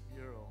do this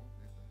mural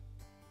in the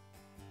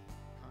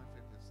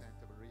convent of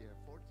Santa Maria in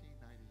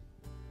 1494.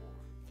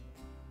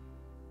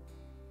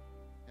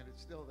 And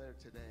it's still there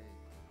today.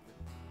 Been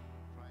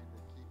trying to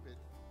keep it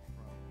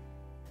from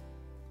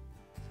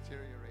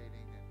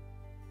deteriorating.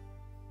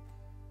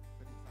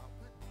 But he thought,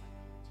 what am I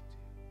going to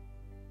do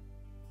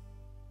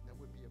that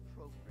would be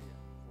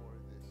appropriate for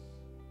this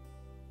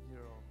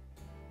mural?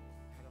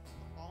 Out of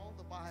all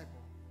the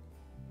Bible,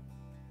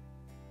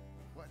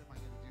 what am I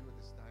going to do with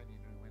this dining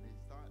room? And he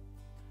thought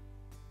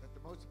that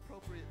the most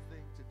appropriate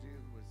thing to do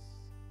was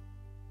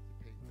to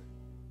paint the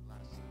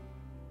Last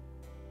Supper.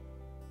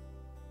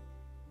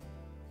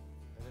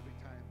 That every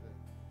time the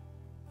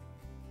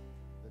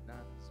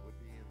nuns would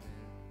be in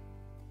there,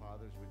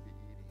 fathers would be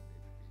eating,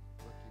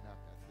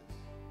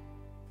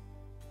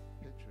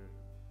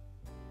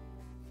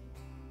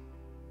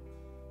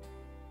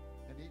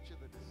 each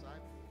of the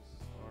disciples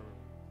are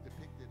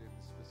depicted in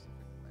a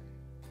specific way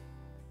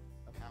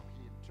of how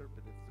he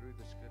interpreted through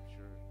the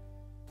scripture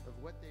of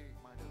what they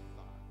might have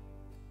thought.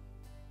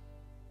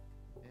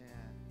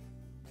 And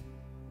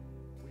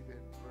we've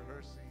been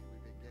rehearsing,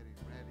 we've been getting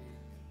ready,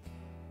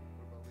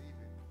 we're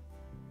believing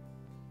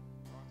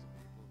lots of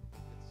people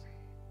get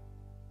saved.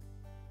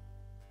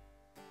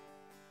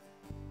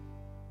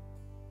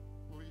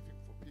 Believing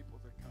for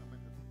people to come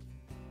into the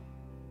kingdom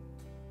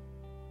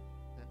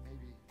that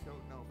maybe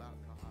don't know about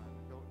God,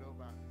 don't know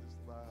about His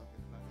love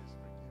and about His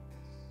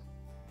forgiveness.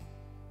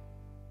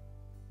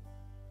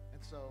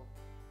 And so,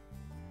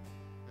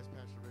 as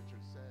Pastor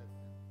Richard said,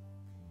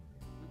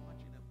 we want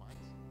you to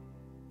invite someone,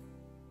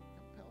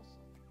 compel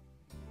someone,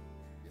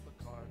 give a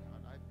card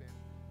out. I've been,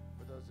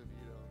 for those of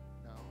you who don't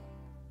know,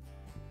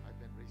 I've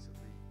been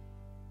recently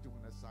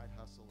doing a side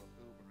hustle of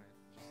Ubering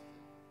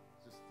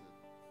just to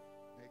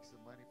make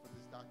some money for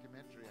this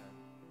documentary I'm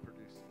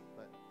producing.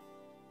 But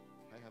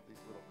I have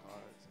these little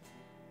cards.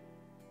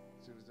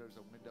 As soon as there's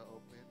a window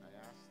open, I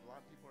ask. A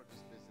lot of people are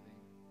just visiting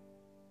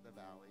the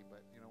valley, but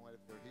you know what?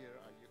 If they're here,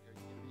 are you going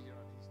to be here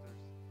on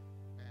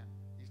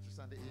Easter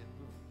Sunday?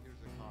 Boom,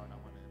 here's a card. I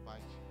want to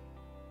invite you.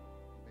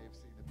 You may have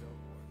seen the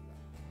billboard.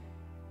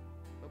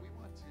 But we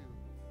want to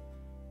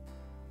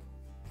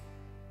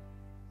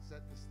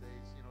set the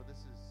stage. You know,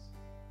 this is,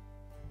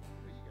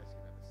 you guys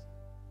can have a seat.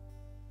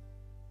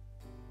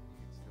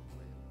 You can still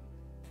play a little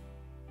bit.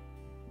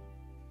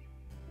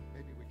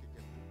 Maybe we could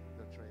get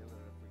the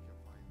trailer if we can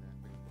find that.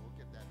 We'll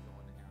get that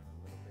going in here in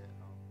a little bit,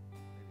 and I'll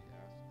maybe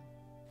ask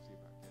and see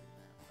about getting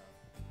that up.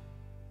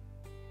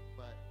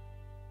 But,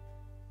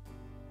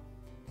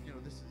 you know,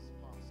 this is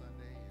Palm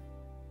Sunday, and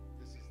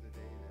this is the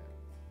day that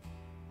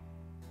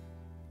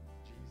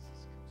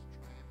Jesus comes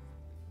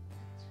triumphantly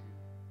into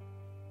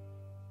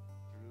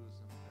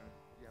Jerusalem. They're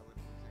yelling,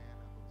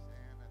 Hosanna,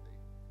 Hosanna. They're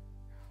saying,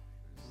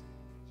 Jesus,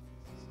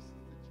 this is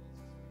the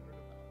Jesus we heard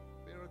about.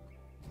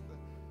 Miracles, the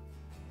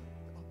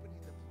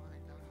opening the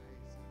blind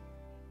eyes,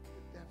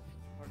 the deaf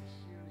are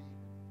hearing,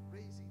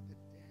 raising the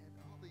dead,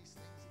 all these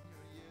things in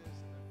your ears,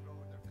 and they're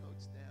throwing their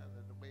coats down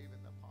and they're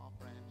waving the palm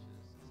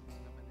branches as he's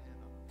coming in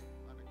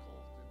on a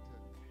colt into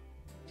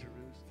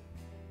Jerusalem.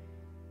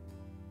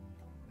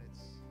 And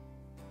it's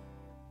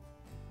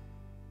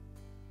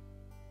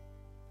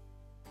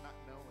not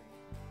knowing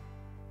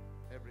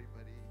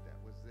everybody that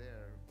was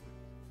there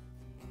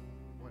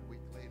would 1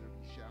 week later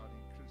be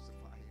shouting,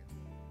 crucify him.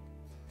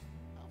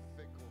 How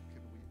fickle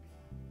can we be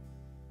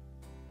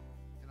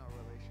in our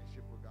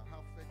relationship with God?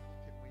 How fickle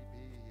can we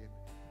be in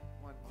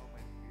one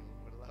moment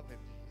we're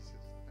loving Jesus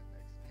and the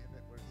next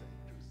minute we're saying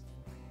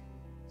crucify him?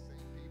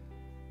 Same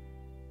people.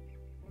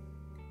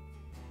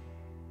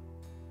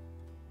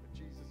 But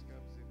Jesus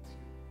comes into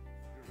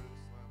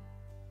Jerusalem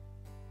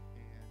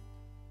and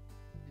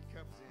he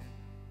comes in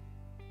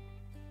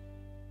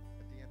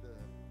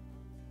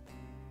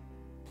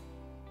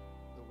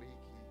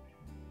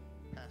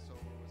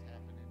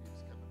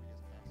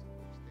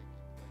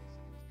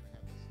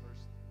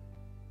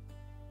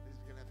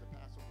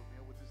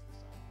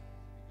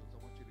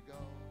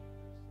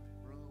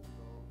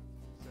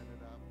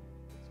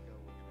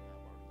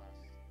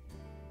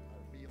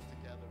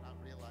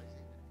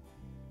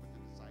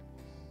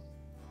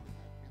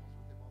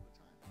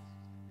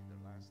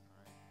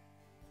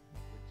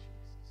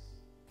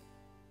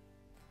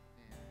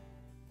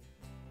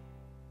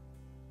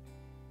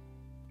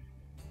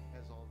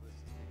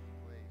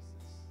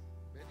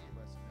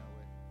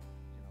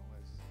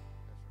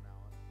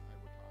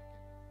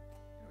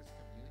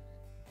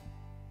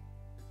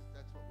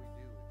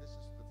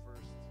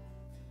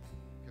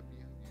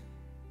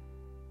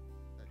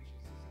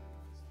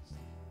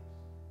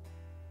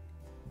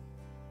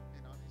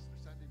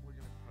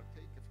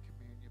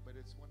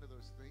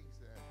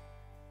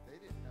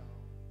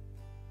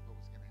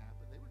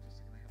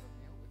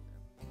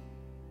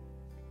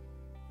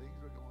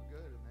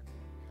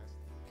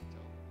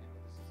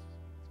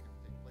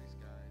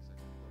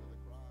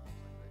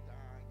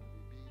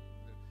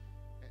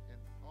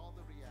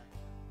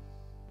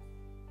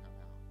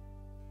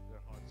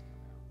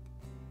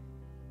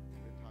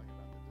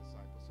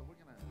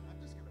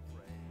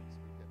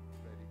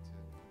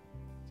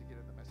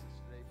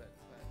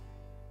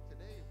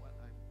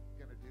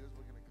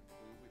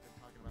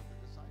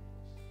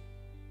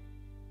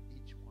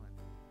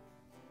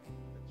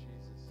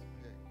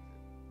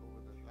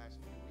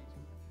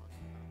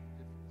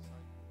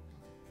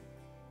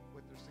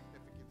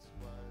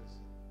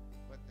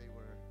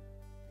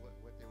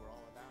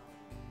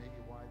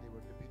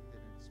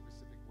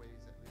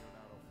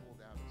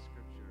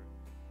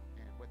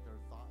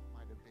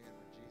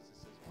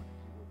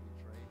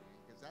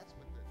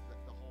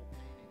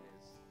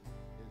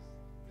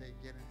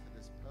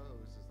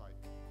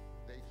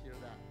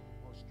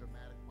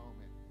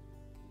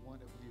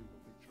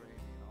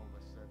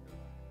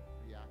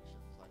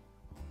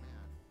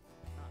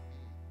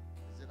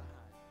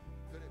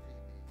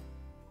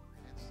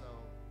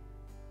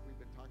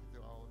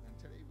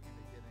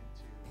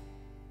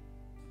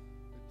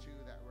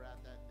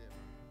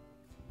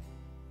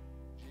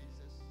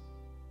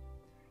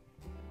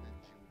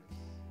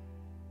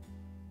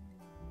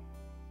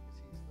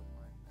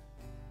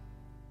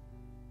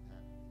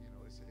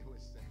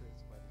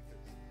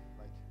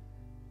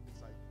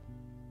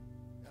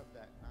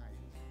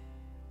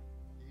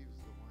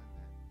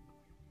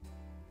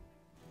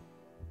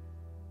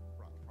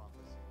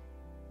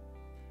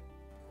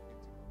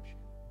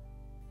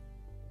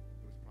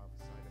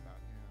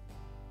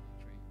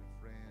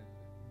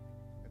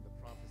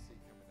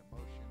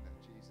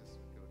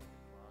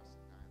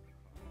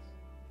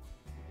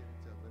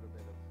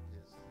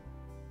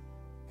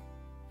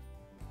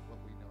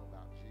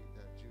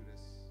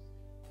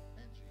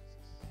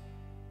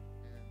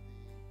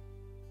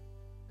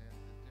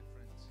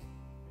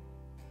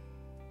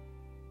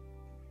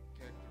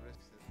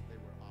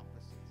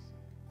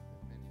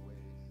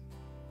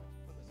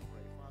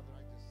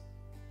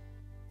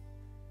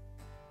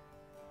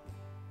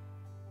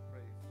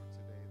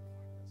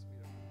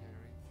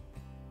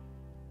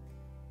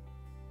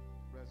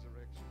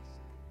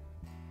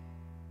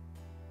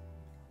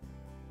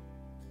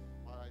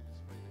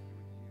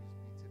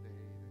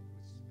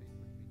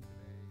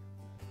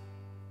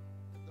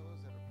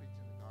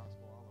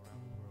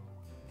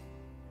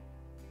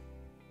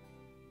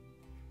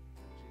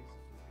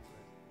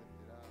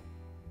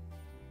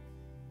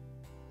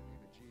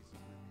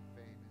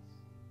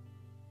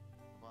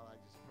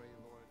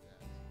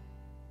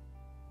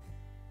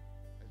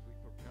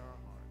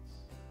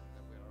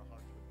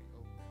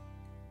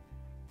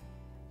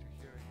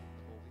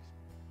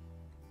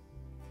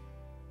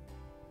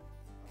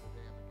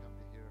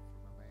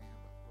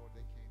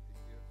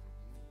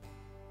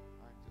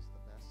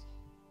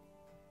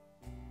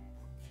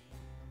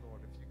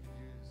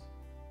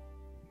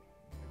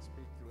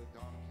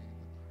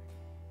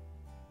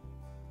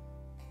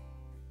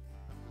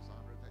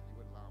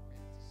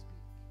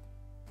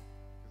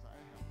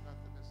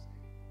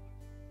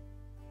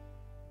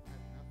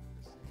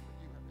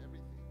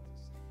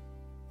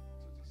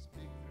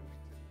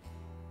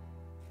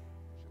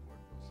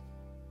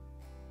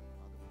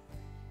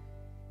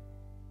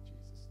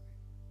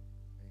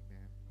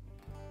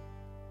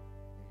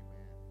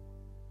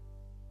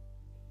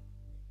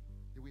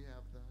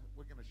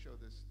to show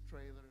this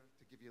trailer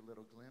to give you a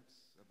little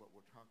glimpse of what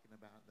we're talking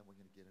about, and then we're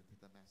going to get into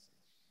the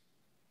message.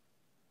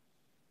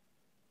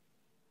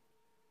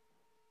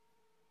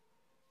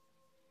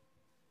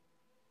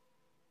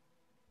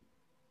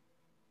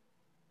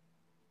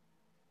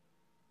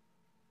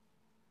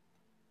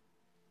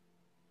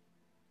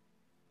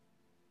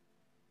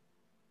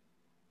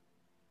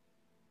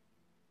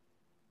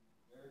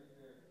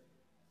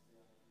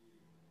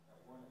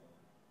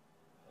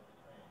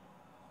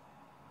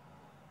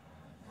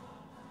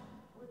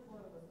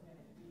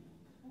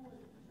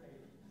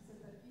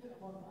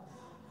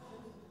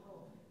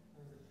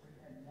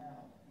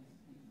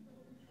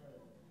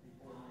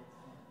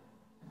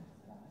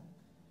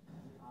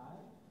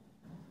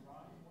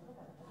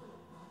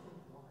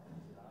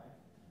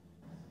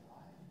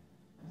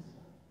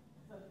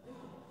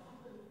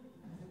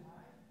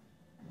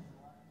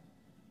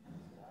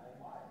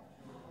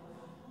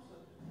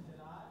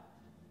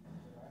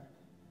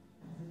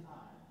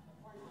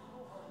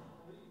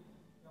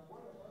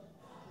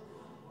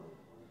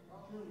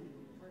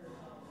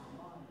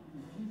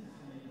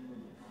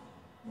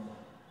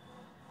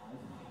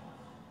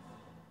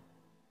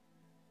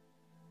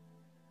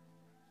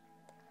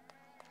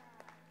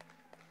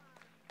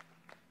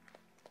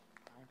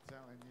 I'm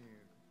telling you,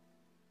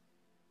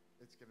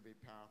 it's going to be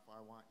powerful.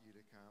 I want you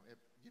to come. If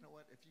you know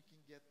what, if you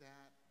can get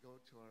that, go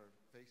to our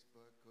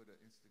Facebook, go to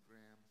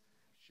Instagram,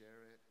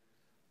 share it,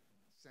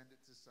 send it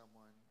to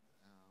someone,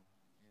 and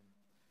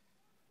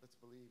let's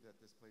believe that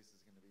this place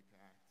is going to be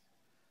packed.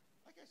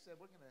 Like I said,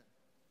 we're going to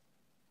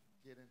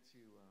get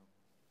into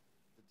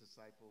the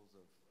disciples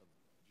of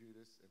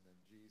Judas and then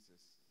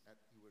Jesus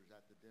who was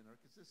at the dinner,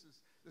 because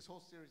this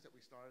whole series that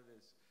we started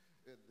is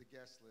the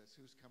guest list,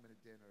 who's coming to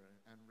dinner,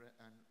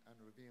 and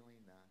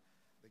revealing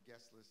the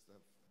guest list of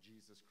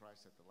Jesus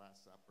Christ at the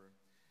Last Supper.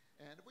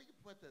 And if we can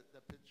put the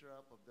picture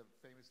up of the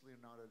famous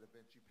Leonardo da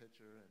Vinci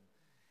picture,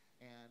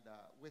 and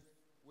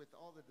with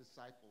all the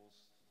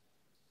disciples,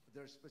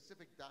 there are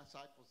specific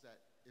disciples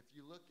that if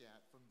you look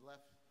at from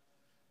left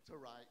to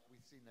right,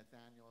 we see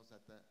Nathaniel's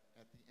at the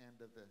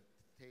end of the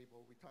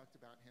table. We talked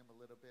about him a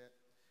little bit.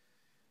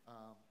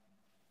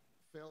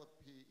 Philip,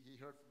 he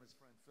heard from his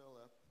friend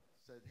Philip,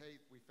 said, hey,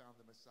 we found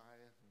the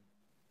Messiah who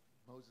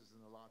Moses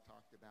and the law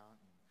talked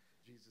about. And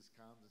Jesus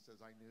comes and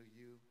says, I knew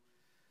you.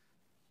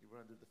 You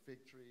were under the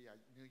fig tree. I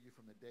knew you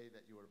from the day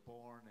that you were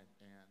born.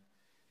 And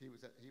he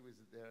was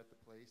there at the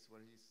place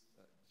where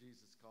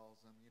Jesus calls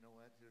him, you know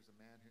what, here's a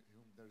man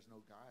whom there's no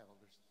guile.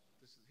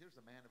 Here's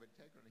a man of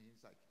integrity.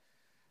 He's like,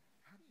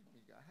 how do you know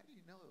me, God? How do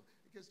you know?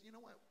 Because you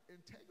know what?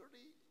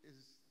 Integrity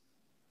is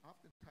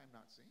oftentimes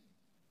not seen.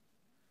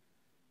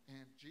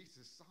 And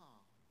Jesus saw.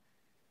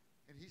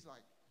 And he's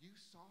like, you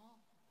saw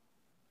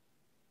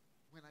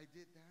when I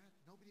did that?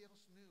 Nobody else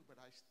knew, but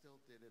I still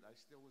did it. I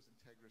still was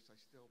integrous. I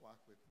still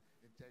walked with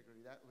integrity.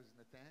 That was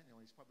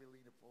Nathaniel. He's probably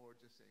leaning forward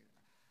just saying,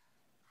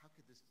 how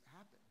could this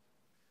happen?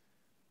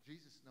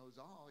 Jesus knows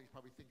all. He's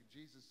probably thinking,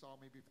 Jesus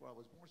saw me before I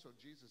was born, so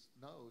Jesus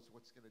knows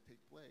what's going to take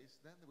place.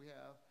 Then we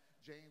have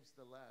James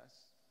the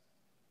Less.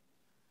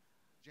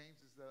 James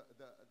is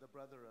the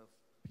brother of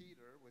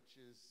Peter,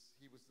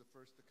 he was the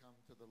first to come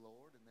to the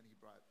Lord, and then he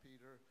brought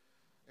Peter.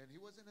 And he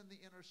wasn't in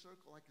the inner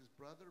circle like his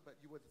brother, but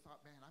you would have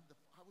thought, man,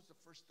 I was the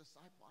first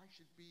disciple. I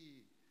should be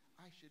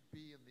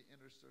in the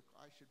inner circle.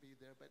 I should be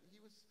there. But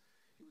he was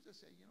just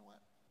saying, you know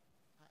what?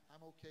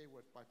 I'm okay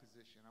with my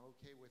position. I'm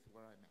okay with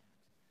where I'm at.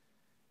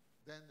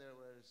 Then there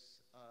was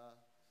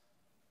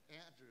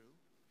Andrew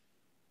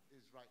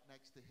is right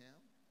next to him.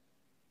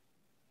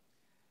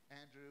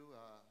 Andrew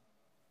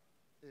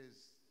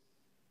is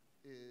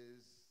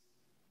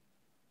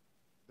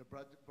the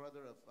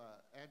brother of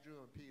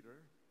Andrew and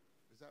Peter.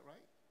 Is that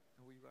right?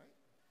 Are we right?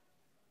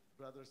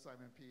 Brother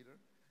Simon Peter.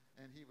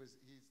 And he's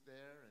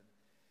there, and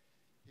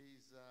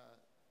he's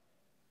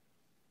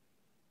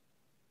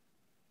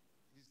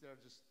there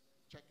just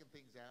checking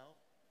things out.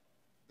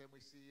 Then we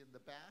see in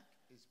the back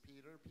is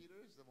Peter. Peter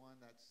is the one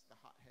that's the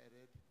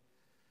hot-headed.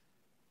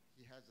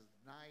 He has a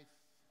knife,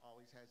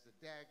 always has the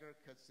dagger,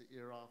 cuts the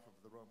ear off of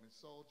the Roman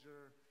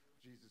soldier.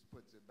 Jesus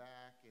puts it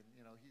back, and,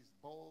 you know, he's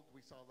bold.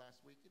 We saw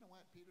last week, you know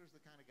what? Peter's the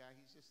kind of guy,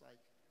 he's just like,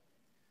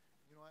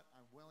 you know what?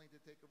 I'm willing to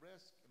take a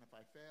risk, and if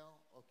I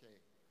fail, okay.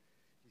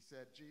 He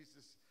said,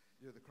 Jesus,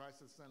 you're the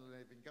Christ, the Son of the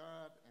living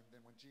God. And then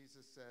when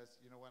Jesus says,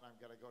 you know what, I'm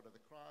going to go to the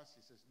cross,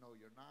 he says, no,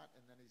 you're not.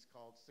 And then he's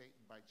called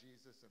Satan by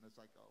Jesus, and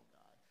it's like, oh,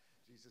 God.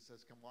 Jesus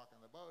says, come walk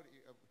on the boat. He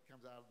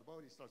comes out of the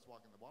boat. He starts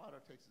walking the water,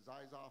 takes his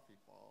eyes off. He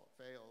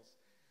fails.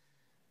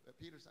 But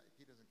Peter's like,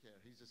 he doesn't care.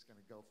 He's just going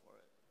to go for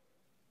it.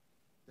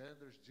 Then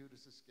there's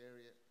Judas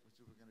Iscariot, which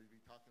we're going to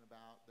be talking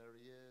about. There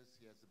he is.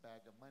 He has the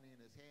bag of money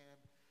in his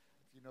hand.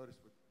 If you notice,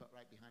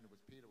 right behind him was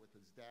Peter with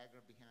his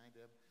dagger behind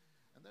him.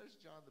 And there's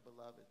John the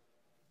Beloved.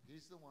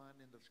 He's the one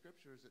in the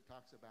scriptures that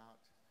talks about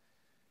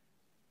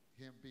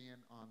him being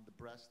on the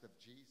breast of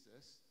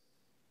Jesus.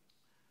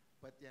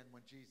 But then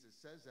when Jesus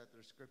says that,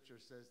 the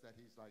scripture says that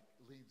he's like,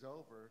 leans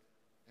over,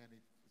 and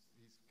he's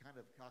kind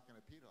of talking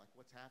to Peter, like,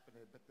 what's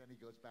happening? But then he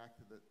goes back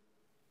to the,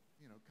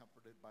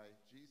 comforted by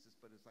Jesus.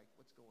 But it's like,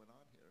 what's going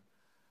on here?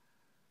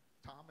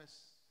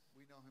 Thomas,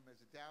 we know him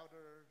as a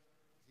doubter.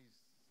 He's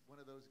one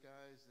of those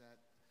guys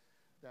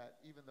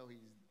that even though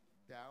he's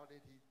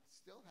doubted, he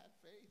still had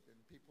faith, and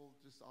people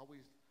just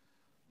always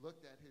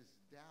looked at his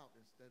doubt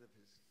instead of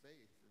his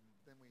faith. And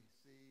then we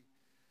see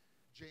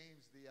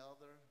James the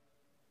elder.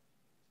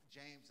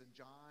 James and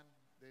John,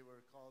 they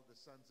were called the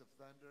sons of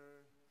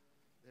thunder.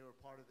 They were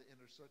part of the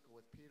inner circle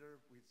with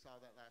Peter. We saw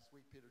that last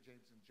week, Peter,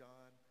 James, and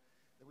John.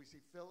 Then we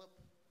see Philip.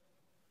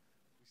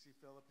 We see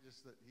Philip,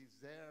 just that he's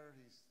there.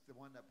 He's the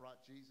one that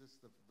brought Jesus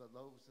the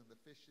loaves and the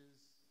fishes.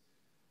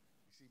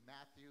 We see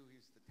Matthew.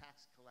 He's the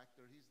tax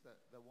collector. He's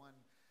the one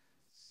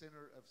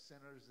sinner of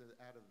sinners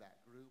out of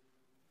that group.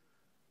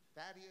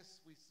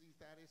 Thaddeus, we see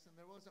Thaddeus, and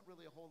there wasn't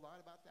really a whole lot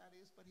about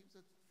Thaddeus, but he was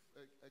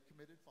a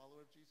committed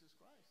follower of Jesus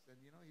Christ. And,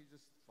 he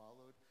just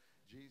followed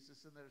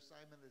Jesus. And there's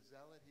Simon the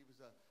Zealot. He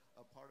was a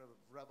part of a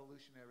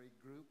revolutionary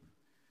group.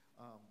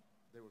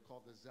 They were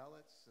called the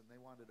Zealots, and they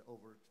wanted to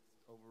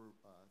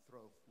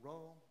overthrow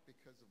Rome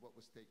because of what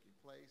was taking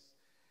place.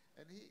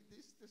 And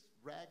this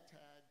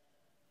ragtag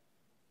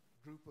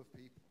group of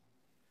people.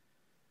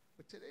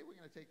 But today we're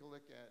going to take a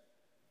look at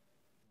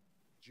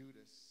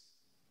Judas.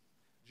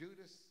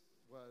 Judas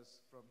was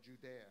from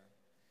Judea.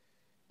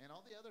 And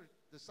all the other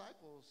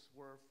disciples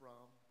were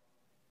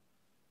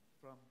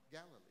from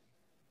Galilee.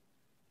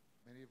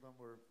 Many of them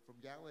were from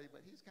Galilee,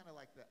 but he's kind of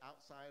like the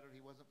outsider.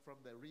 He wasn't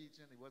from the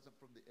region. He wasn't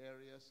from the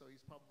area, so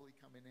he's probably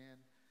coming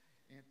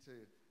into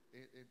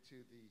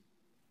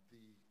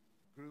the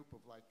group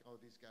of like, oh,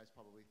 these guys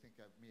probably think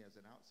of me as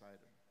an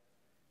outsider.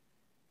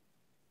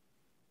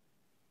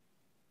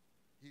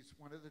 He's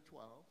one of the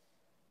 12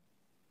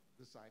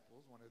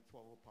 disciples, one of the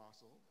 12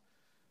 apostles.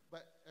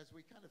 But as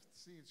we kind of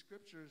see in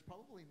scriptures,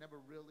 probably never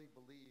really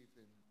believed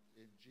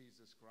in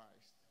Jesus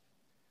Christ.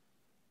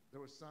 There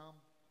were some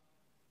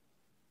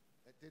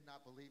that did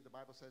not believe. The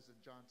Bible says in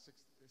John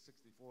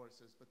 6:64, it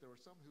says, but there were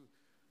some who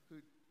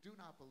do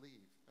not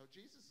believe. Now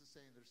Jesus is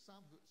saying there's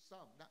some,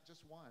 not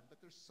just one,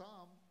 but there's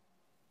some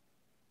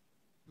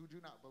who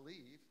do not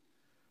believe.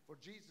 For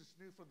Jesus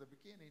knew from the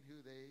beginning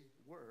who they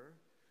were,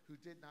 who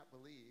did not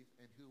believe,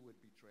 and who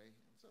would betray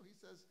him. So he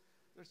says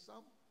there's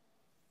some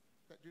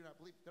that do not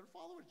believe. They're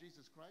followers of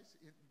Jesus Christ.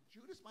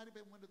 Judas might have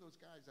been one of those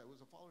guys that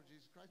was a follower of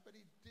Jesus Christ, but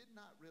he did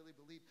not really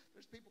believe.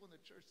 There's people in the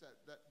church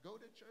that go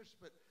to church,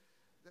 but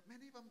that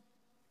many of them,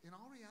 in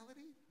all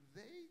reality,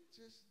 they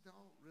just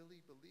don't really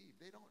believe.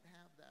 They don't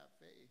have that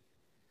faith.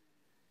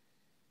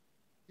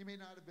 He may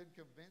not have been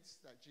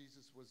convinced that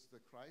Jesus was the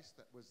Christ,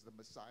 that was the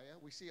Messiah.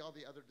 We see all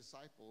the other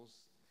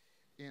disciples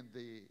in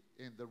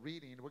the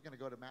reading. We're going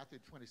to go to Matthew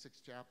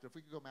 26 chapter. If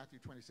we could go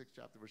Matthew 26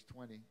 chapter, verse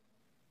 20.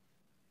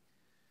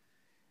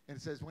 And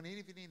it says, when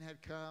evening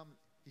had come,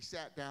 he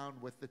sat down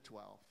with the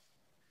 12.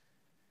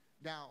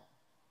 Now,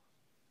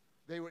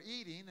 they were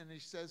eating, and he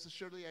says,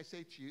 surely I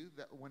say to you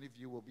that one of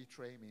you will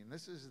betray me. And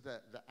this is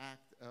the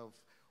act of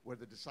where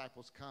the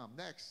disciples come.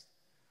 Next,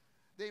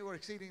 they were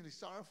exceedingly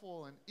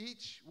sorrowful, and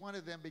each one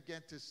of them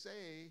began to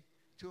say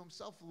to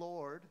himself,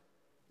 Lord,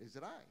 is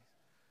it I?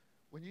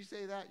 When you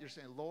say that, you're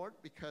saying, Lord,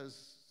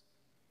 because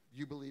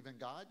you believe in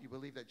God. You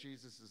believe that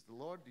Jesus is the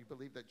Lord. You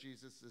believe that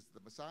Jesus is the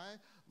Messiah.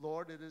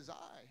 Lord, it is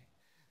I.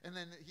 And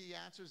then he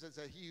answers as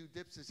he who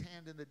dips his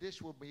hand in the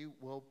dish will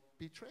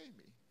betray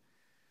me.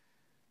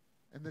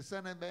 And the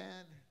Son of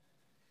Man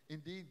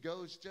indeed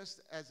goes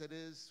just as it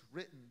is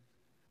written,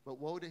 but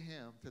woe to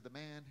him, to the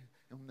man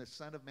whom the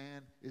Son of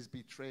Man is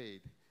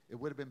betrayed. It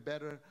would have been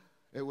better,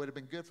 it would have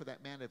been good for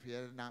that man if he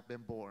had not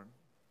been born.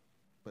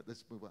 But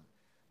let's move on.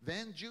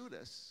 Then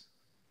Judas,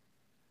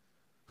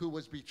 who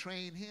was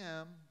betraying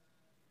him,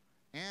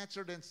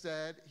 answered and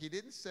said, he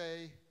didn't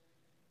say,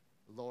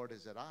 Lord,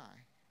 is it I?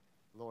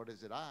 Lord,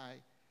 is it I?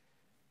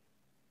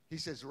 He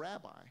says,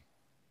 Rabbi,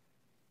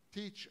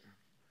 teacher.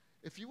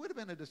 If you would have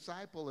been a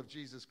disciple of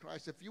Jesus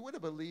Christ, if you would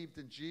have believed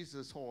in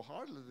Jesus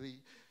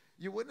wholeheartedly,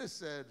 you wouldn't have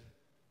said,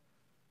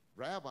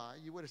 Rabbi,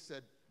 you would have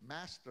said,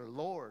 Master,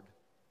 Lord.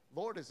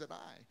 Lord, is it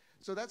I?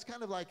 So that's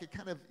kind of like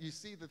you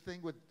see the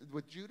thing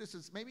with Judas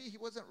is maybe he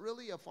wasn't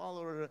really a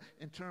follower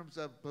in terms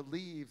of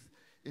believe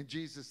in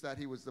Jesus that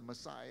he was the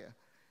Messiah.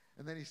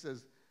 And then he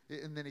says,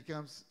 and then he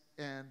comes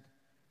and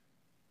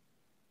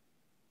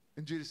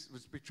Judas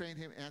was betraying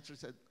him, answered,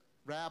 said,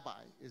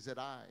 Rabbi, is it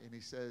I? And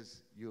he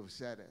says, you have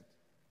said it.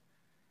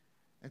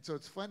 And so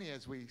it's funny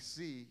as we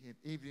see in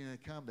evening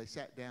had come, they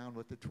sat down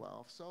with the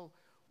 12. So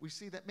we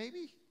see that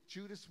maybe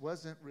Judas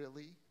didn't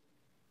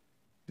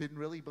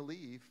really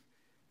believe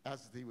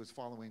as he was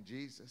following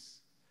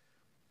Jesus.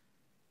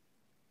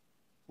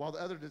 While the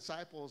other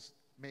disciples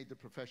made the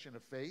profession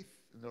of faith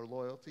and their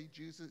loyalty,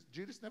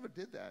 Judas never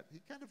did that.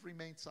 He kind of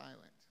remained silent.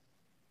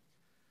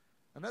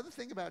 Another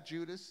thing about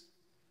Judas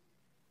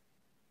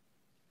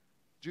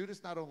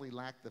not only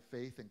lacked the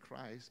faith in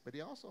Christ, but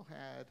he also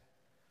had,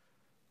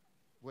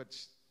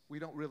 which we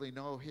don't really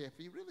know if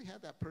he really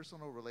had that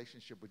personal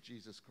relationship with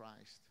Jesus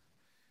Christ.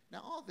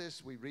 Now, all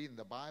this we read in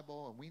the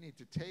Bible, and we need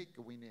to take,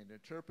 we need to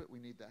interpret, we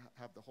need to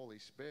have the Holy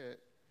Spirit.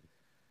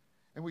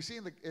 And we see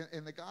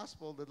in the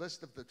gospel the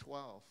list of the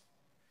 12.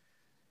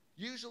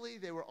 Usually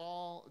they were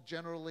all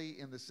generally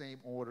in the same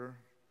order,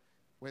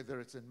 whether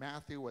it's in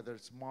Matthew, whether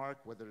it's Mark,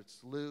 whether it's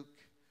Luke.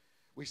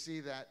 We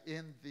see that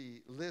in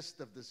the list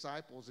of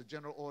disciples, the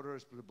general order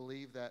is to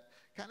believe that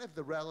kind of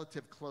the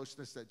relative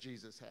closeness that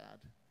Jesus had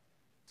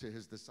to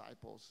his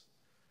disciples.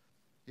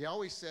 He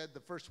always said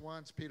the first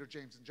ones, Peter,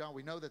 James, and John,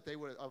 we know that they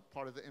were a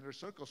part of the inner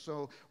circle.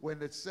 So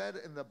when it's said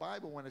in the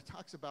Bible, when it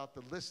talks about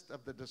the list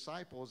of the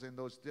disciples in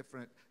those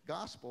different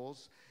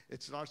gospels,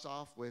 it starts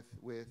off with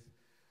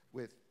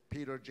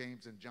Peter,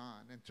 James, and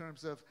John. In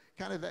terms of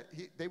kind of that,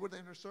 they were the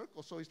inner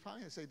circle. So he's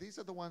probably going to say, these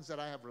are the ones that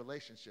I have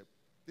relationship.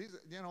 These,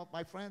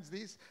 my friends,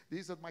 these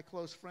are my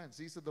close friends.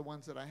 These are the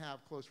ones that I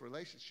have close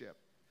relationship.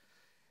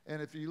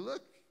 And if you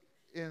look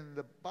in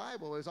the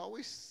Bible, it's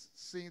always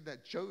seen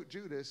that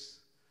Judas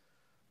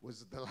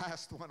was the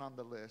last one on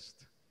the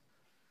list.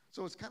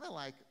 So it's kind of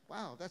like,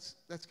 wow, that's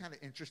kind of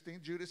interesting.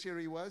 Judas, here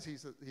he was.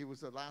 He was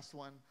the last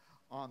one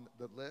on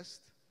the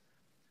list.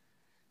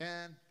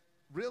 And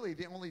really,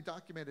 the only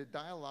documented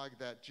dialogue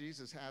that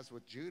Jesus has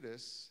with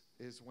Judas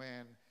is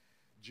when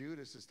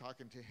Judas is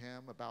talking to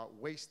him about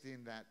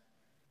wasting that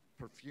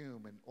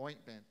perfume and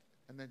ointment,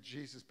 and then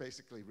Jesus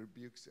basically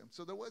rebukes him.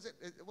 So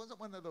it wasn't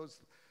one of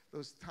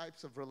those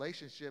types of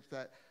relationships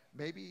that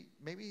maybe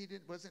he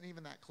wasn't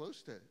even that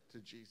close to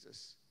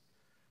Jesus.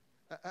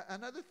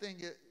 Another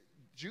thing,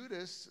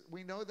 Judas,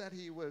 we know that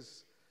he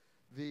was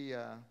the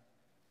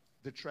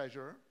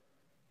treasurer.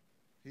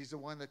 He's the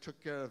one that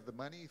took care of the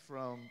money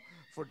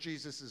for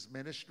Jesus'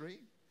 ministry.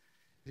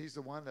 He's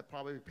the one that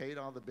probably paid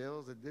all the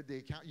bills and did the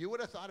account. You would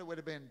have thought it would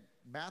have been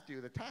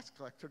Matthew, the tax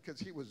collector, because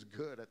he was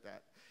good at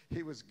that.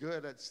 He was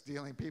good at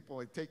stealing people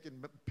and taking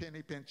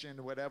penny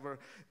pinching, whatever,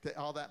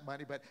 all that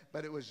money.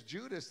 But it was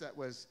Judas that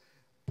was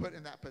put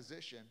in that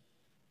position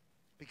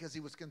because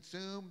he was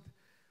consumed,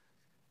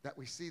 that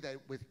we see that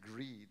with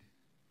greed.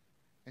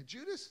 And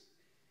Judas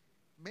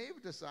may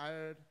have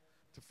desired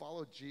to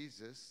follow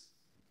Jesus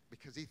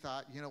because he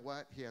thought, you know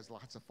what, he has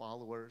lots of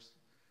followers.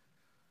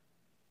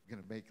 I'm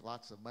going to make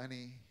lots of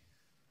money.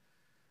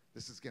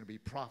 This is going to be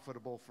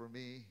profitable for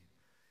me.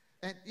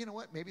 And you know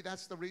what? Maybe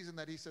that's the reason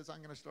that he says, I'm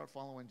going to start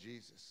following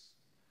Jesus.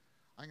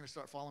 I'm going to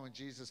start following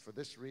Jesus for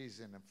this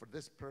reason and for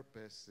this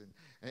purpose.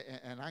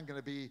 And I'm going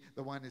to be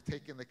the one who's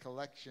taking the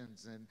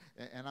collections.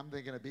 And I'm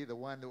going to be the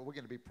one that we're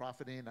going to be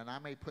profiting. And I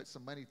may put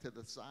some money to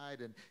the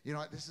side. And you know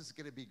what? This is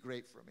going to be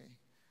great for me.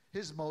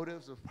 His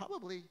motives were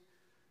probably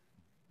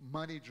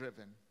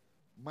money-driven.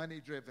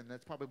 Money-driven.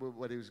 That's probably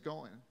what he was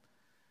going.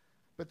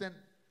 But then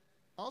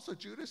also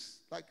Judas,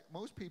 like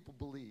most people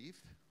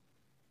believed,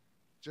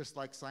 just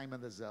like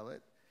Simon the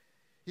Zealot,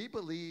 he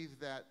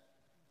believed that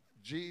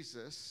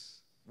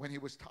Jesus, when he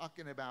was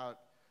talking about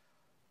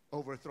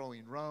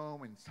overthrowing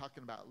Rome and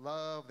talking about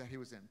love, that he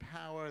was in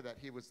power, that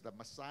he was the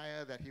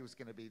Messiah, that he was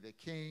going to be the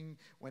king,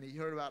 when he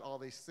heard about all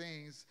these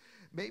things,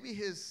 maybe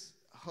his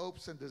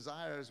hopes and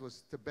desires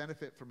was to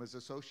benefit from his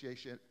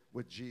association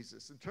with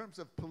Jesus. In terms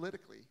of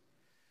politically,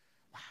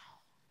 wow,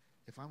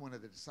 if I'm one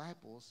of the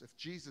disciples, if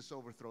Jesus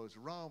overthrows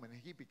Rome and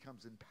he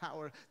becomes in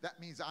power, that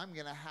means I'm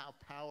going to have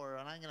power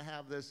and I'm going to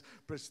have this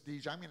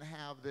prestige. I'm going to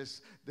have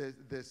this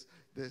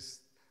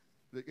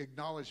the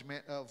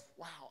acknowledgement of,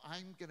 wow,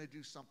 I'm going to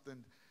do something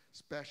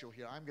special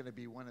here. I'm going to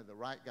be one of the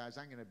right guys.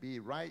 I'm going to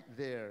be right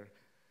there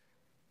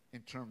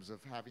in terms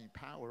of having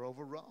power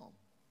over Rome.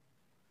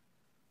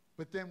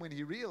 But then when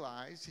he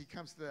realized, he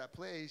comes to that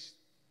place,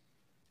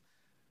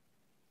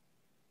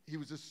 he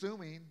was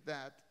assuming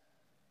that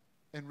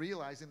and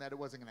realizing that it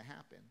wasn't going to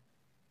happen.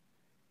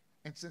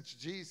 And since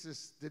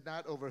Jesus did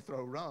not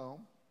overthrow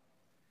Rome,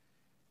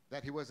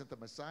 that he wasn't the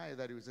Messiah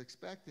that he was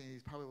expecting,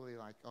 he's probably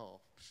like, oh,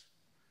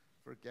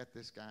 forget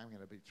this guy, I'm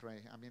going to betray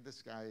him. I mean,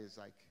 this guy is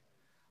like,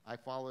 I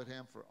followed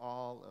him for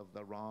all of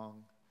the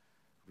wrong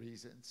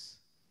reasons.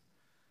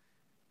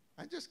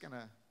 I'm just going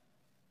to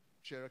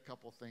share a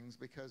couple things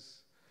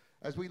because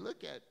as we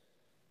look at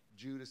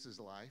Judas's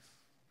life,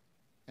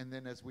 and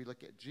then as we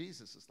look at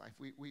Jesus' life,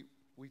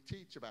 we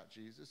teach about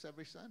Jesus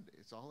every Sunday.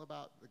 It's all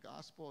about the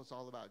gospel. It's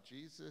all about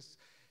Jesus.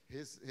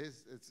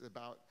 It's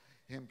about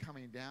him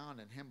coming down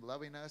and him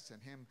loving us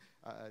and him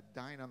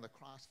dying on the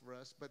cross for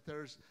us. But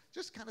there's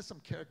just kind of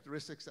some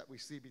characteristics that we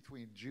see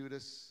between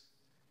Judas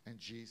and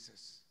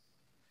Jesus.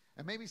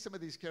 And maybe some of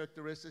these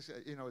characteristics,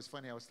 it's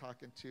funny, I was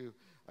talking to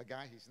a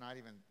guy, he's not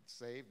even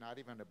saved, not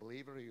even a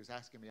believer. He was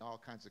asking me all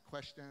kinds of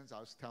questions. I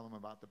was telling him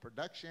about the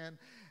production.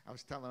 I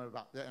was telling him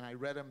about that, and I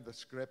read him the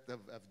script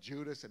of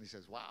Judas, and he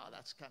says, wow,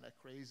 that's kind of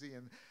crazy.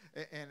 And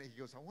he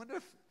goes, I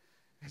wonder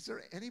has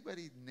there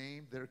anybody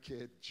named their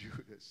kid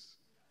Judas?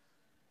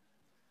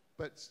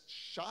 But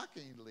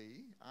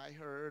shockingly, I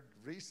heard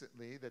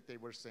recently that they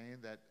were saying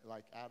that,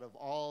 like, out of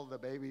all the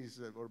babies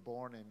that were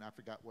born in, I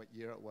forgot what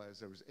year it was,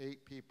 there was 8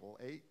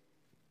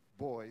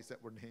 boys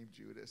that were named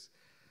Judas.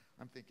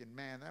 I'm thinking,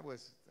 man, that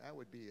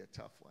would be a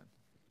tough one.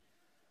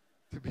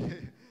 To be,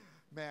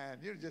 man,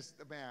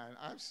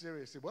 I'm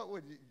serious. What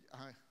would you,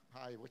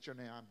 hi, what's your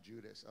name? I'm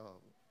Judas.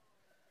 Oh.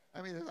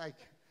 I mean, it's like,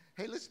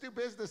 hey, let's do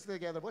business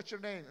together. What's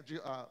your name?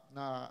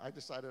 No, I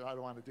decided I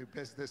don't want to do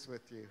business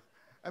with you.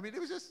 I mean, it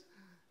was just,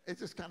 it's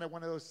just kind of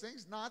one of those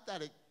things. Not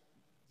that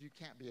you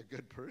can't be a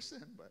good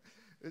person, but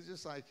it's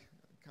just like,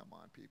 come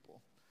on,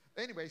 people.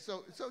 Anyway,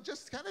 so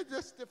just kind of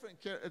just different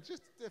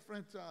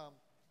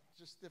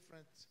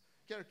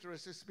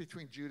characteristics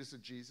between Judas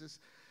and Jesus.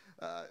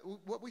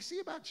 What we see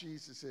about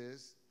Jesus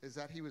is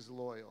that he was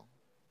loyal.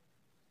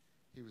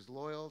 He was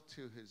loyal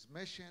to his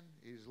mission.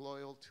 He was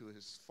loyal to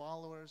his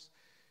followers.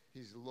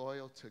 He's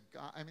loyal to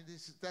God. I mean,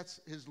 that's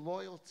his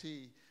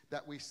loyalty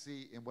that we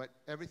see in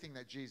everything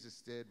that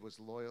Jesus did was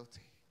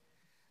loyalty.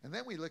 And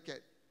then we look at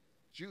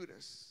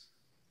Judas.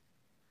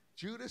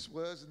 Judas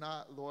was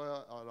not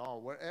loyal at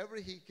all. Wherever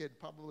he could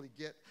probably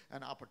get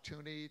an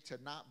opportunity to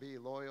not be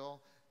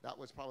loyal, that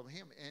was probably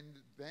him. And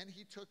then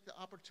he took the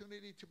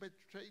opportunity to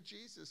betray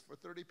Jesus for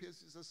 30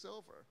 pieces of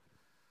silver.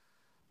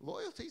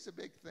 Loyalty is a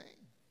big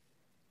thing.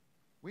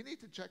 We need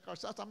to check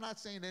ourselves. I'm not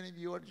saying any of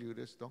you are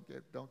Judas. Don't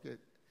get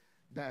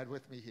mad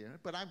with me here.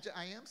 But I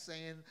am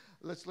saying,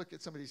 let's look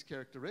at some of these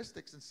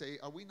characteristics and say,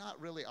 are we not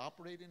really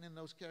operating in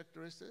those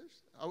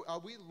characteristics? Are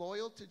we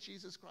loyal to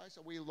Jesus Christ?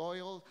 Are we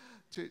loyal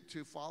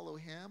to follow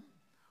him?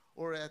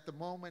 Or at the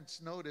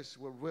moment's notice,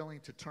 we're willing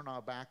to turn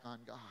our back on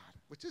God,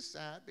 which is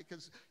sad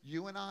because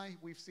you and I,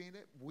 we've seen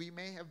it. We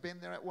may have been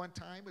there at one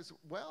time as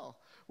well,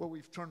 where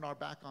we've turned our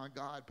back on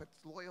God, but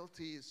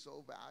loyalty is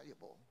so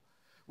valuable.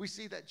 We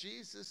see that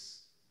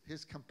Jesus,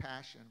 his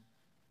compassion,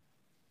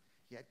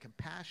 he had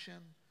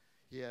compassion,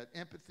 he had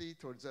empathy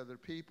towards other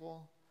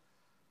people.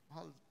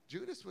 Well,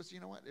 Judas was, you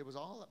know what, it was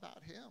all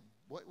about him.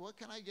 What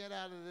can I get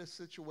out of this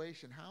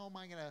situation? How am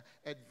I going to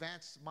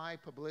advance my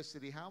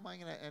publicity? How am I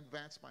going to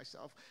advance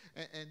myself?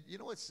 And you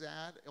know what's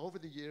sad? Over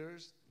the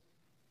years,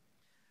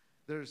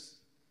 there's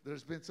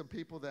been some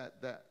people that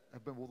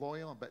have been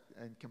loyal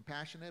and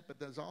compassionate, but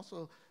there's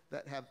also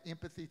that have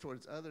empathy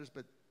towards others.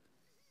 But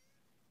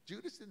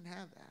Judas didn't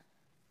have that.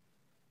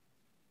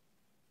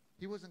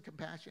 He wasn't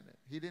compassionate.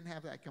 He didn't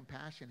have that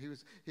compassion. He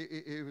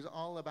was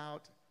all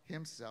about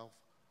himself.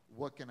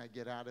 What can I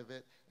get out of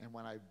it? And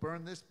when I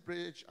burn this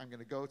bridge, I'm going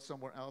to go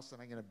somewhere else,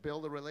 and I'm going to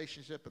build a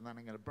relationship, and then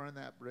I'm going to burn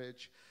that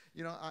bridge.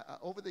 You know,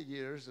 over the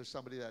years, there's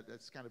somebody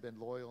that's kind of been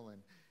loyal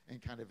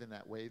and kind of in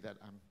that way that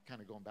I'm kind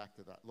of going back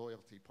to that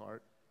loyalty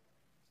part.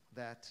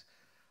 That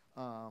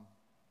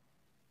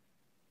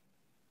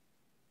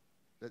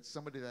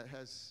somebody that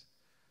has,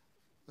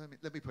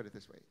 let me put it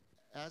this way.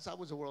 As I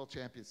was a world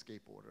champion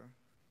skateboarder,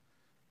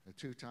 a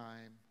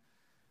two-time,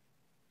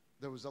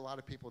 there was a lot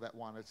of people that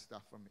wanted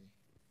stuff from me.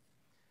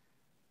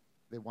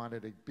 They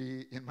wanted to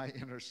be in my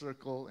inner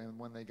circle, and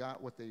when they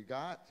got what they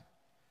got,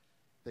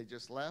 they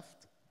just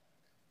left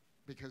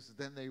because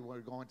then they were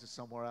going to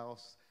somewhere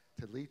else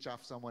to leech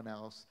off someone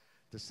else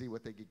to see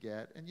what they could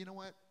get. And you know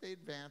what? They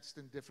advanced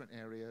in different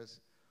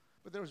areas.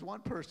 But there was one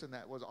person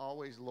that was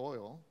always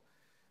loyal.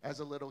 As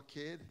a little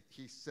kid,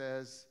 he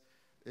said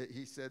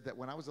that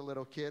when I was a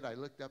little kid, I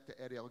looked up to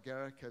Eddie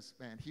Elguera because,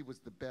 man, he was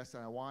the best,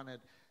 and I wanted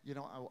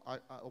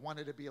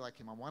to be like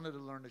him. I wanted to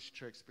learn his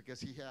tricks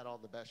because he had all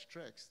the best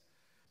tricks.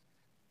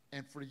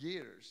 And for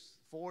years,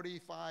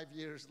 45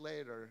 years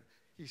later,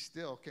 he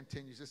still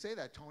continues to say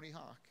that. Tony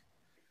Hawk.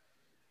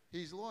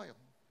 He's loyal.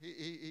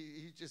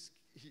 He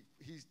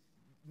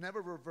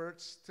never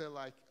reverts to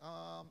like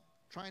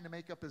trying to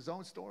make up his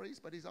own stories,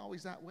 but he's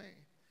always that way.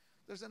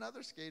 There's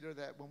another skater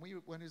that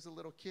when he was a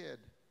little kid,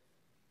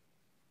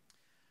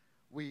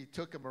 we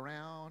took him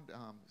around.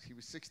 He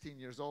was 16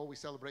 years old. We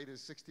celebrated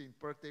his 16th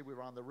birthday. We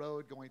were on the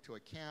road going to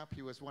a camp.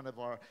 He was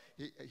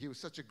he was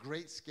such a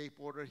great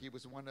skateboarder. He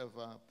was one of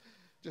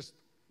just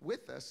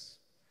with us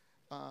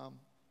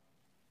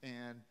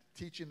and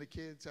teaching the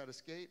kids how to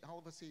skate. All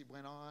of us, he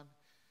went on.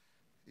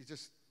 He's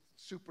just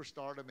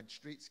superstardom in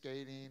street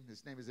skating.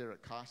 His name is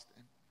Eric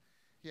Costin.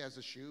 He has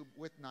a shoe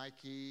with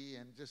Nike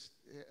and just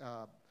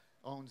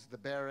owns the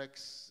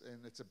Barracks,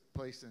 and it's a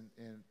place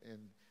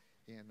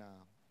in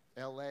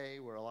L.A.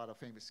 where a lot of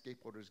famous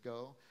skateboarders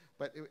go.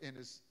 But in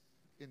his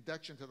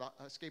induction to the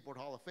Skateboard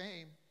Hall of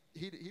Fame,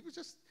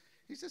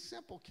 he's a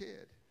simple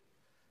kid.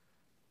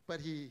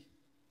 But he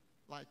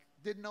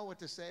didn't know what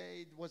to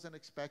say, wasn't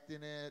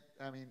expecting it.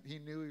 I mean, he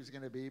knew he was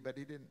going to be, but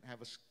he didn't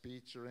have a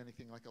speech or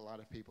anything like a lot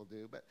of people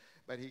do.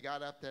 But he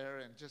got up there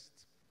and just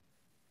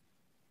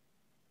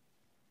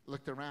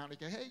looked around and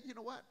go, hey, you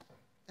know what?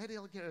 Eddie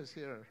Elguera's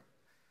here.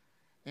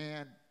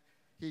 And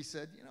he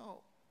said, you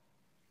know,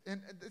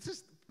 and this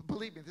is,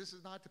 believe me, this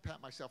is not to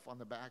pat myself on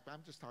the back, but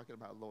I'm just talking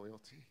about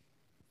loyalty.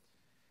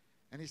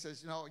 And he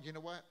says, you know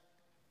what?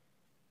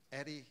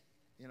 Eddie,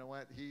 you know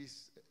what?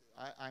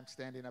 I'm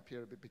standing up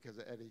here because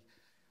of Eddie.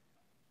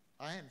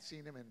 I hadn't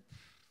seen him in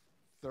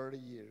 30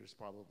 years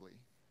probably.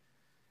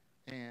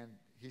 And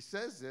he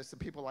says this,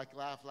 and people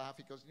laugh.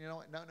 He goes, you know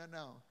what?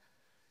 No.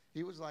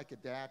 He was like a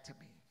dad to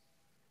me.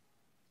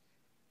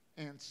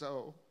 And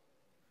so,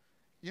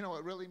 you know,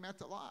 it really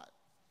meant a lot.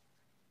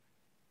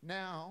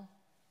 Now,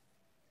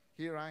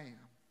 here I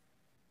am.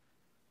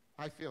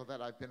 I feel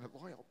that I've been a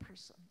loyal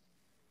person,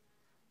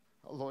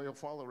 a loyal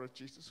follower of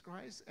Jesus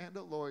Christ, and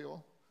a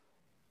loyal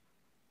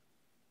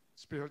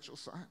spiritual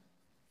son.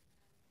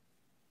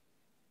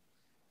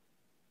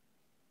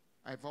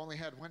 I've only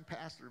had one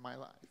pastor in my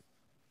life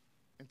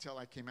until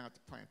I came out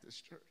to plant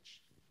this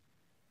church.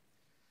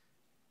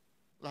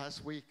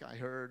 Last week, I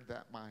heard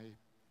that my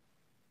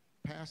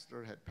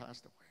pastor had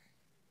passed away.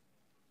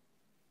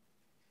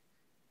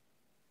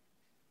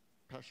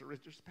 Pastor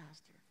Richard's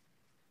pastor,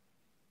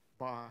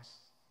 boss,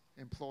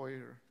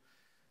 employer,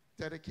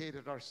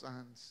 dedicated our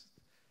sons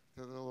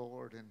to the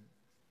Lord. And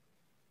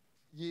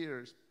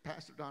years,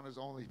 Pastor Dawna's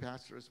only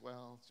pastor as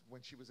well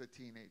when she was a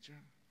teenager.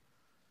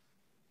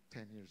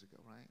 10 years ago,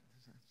 right?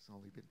 It's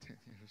only been 10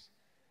 years.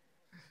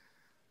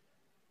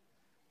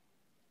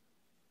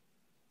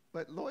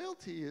 But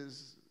loyalty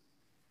it's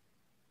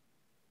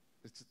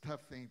a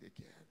tough thing to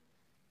get.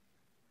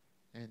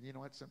 And you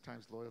know what?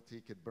 Sometimes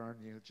loyalty could burn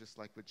you, just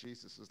like with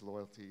Jesus'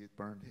 loyalty, it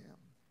burned him.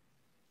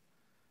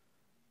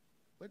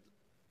 But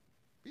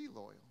be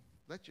loyal.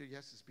 Let your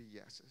yeses be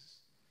yeses.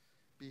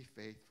 Be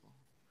faithful.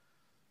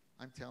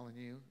 I'm telling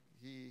you,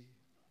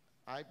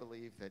 I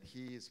believe that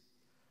he is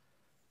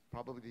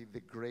probably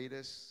the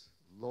greatest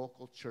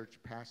local church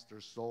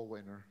pastor soul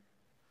winner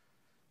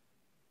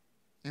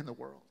in the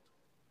world.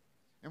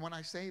 And when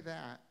I say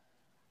that,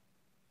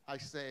 I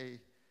say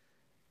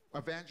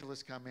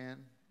evangelists come in,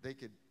 they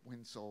could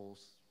win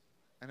souls.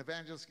 And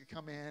evangelists could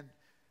come in,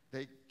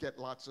 they get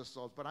lots of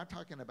souls. But I'm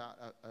talking about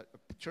a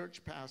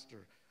church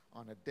pastor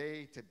on a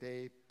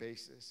day-to-day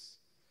basis.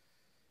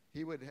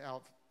 He would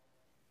have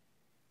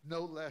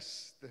no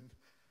less than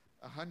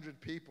 100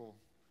 people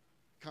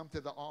come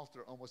to the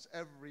altar almost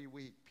every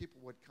week.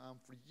 People would come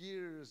for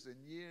years and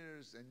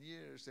years and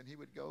years, and he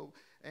would go.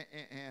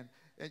 And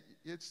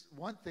it's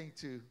one thing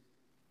to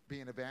be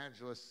an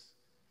evangelist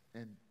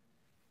and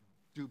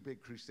do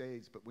big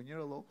crusades, but when you're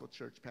a local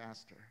church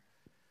pastor,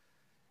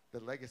 the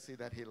legacy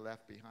that he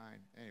left behind.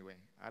 Anyway,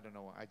 I don't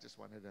know. I just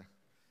wanted to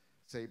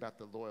say about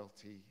the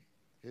loyalty.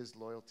 His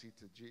loyalty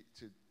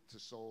to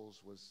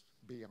souls was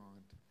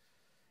beyond.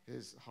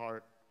 His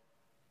heart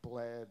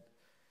bled,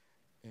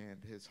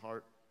 and his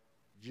heart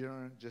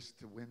yearned just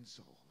to win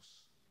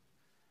souls.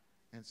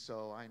 And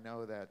so I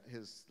know that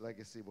his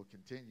legacy will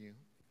continue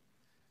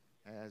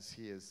as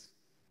he has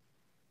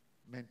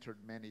mentored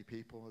many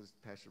people, as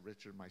Pastor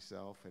Richard,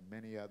 myself, and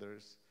many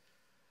others.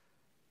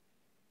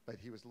 But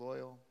he was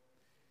loyal.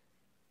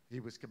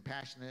 He was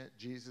compassionate.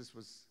 Jesus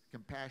was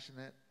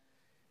compassionate.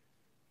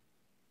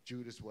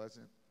 Judas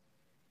wasn't.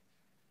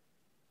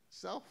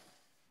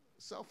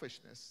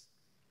 Selfishness.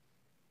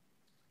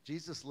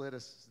 Jesus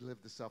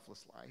lived a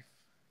selfless life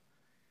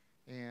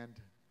and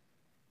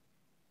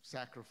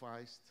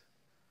sacrificed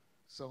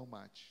so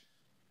much.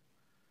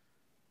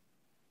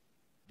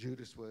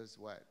 Judas was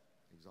what?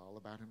 He was all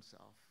about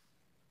himself.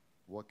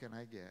 What can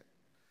I get?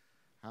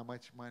 How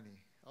much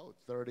money? Oh,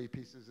 30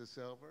 pieces of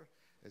silver.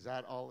 Is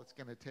that all it's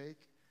going to take?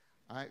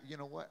 You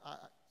know what?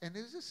 And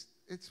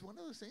it's one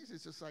of those things.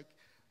 It's just like,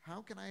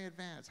 how can I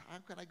advance? How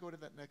can I go to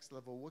that next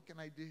level? What can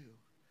I do?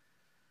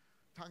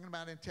 Talking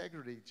about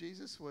integrity.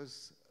 Jesus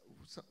was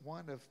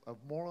one of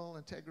moral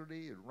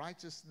integrity and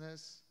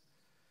righteousness.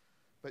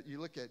 But you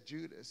look at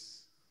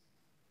Judas.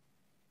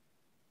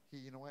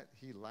 You know what?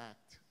 He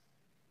lacked.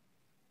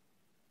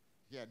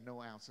 He had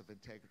no ounce of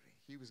integrity.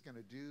 He was going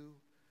to do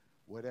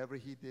whatever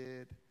he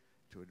did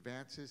to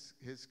advance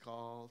his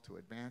call, to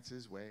advance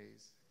his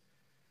ways.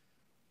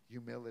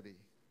 Humility.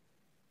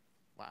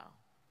 Wow.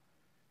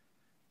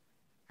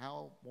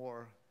 How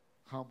more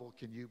humble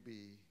can you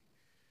be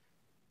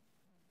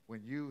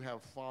when you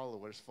have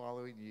followers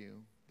following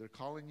you? They're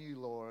calling you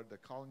Lord. They're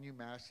calling you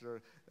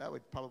Master. That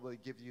would probably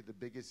give you the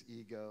biggest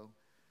ego.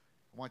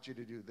 I want you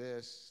to do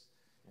this.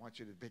 I want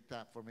you to pick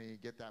that for me,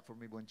 get that for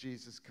me. When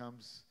Jesus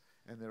comes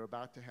and they're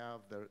about to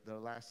have their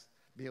last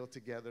meal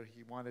together,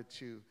 he wanted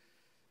to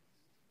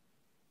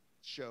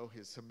show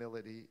his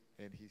humility,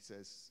 and he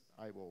says,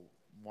 I will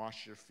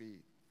wash your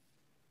feet.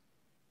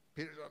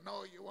 Peter goes,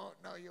 no, you won't.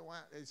 No, you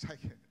won't. It's like,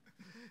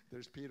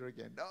 there's Peter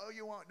again. No,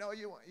 you won't. No,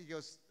 you won't. He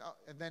goes, oh.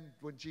 And then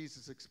when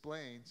Jesus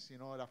explains, you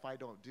know what, if I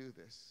don't do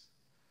this,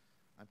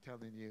 I'm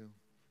telling you,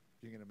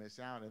 you're going to miss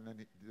out. And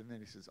then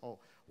he says, oh,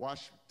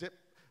 wash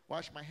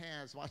my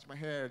hands, wash my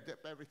hair,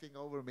 dip everything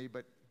over me.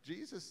 But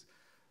Jesus,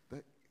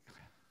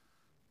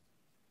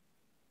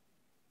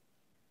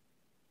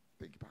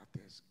 think about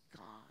this.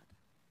 God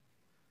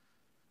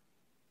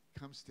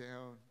comes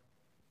down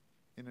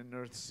in an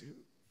earth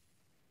suit,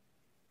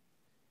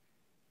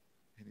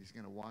 and he's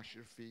going to wash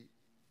your feet,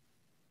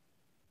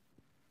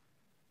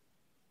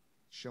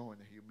 showing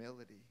the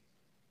humility.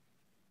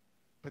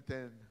 But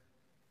then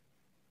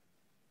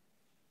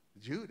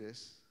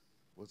Judas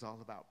was all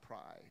about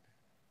pride.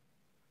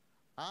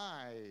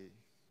 I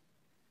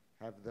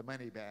have the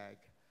money bag.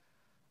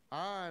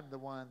 I'm the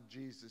one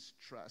Jesus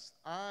trusts.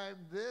 I'm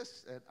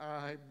this and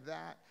I'm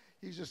that.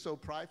 He's just so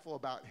prideful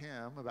about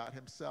him, about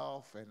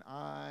himself, and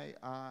I,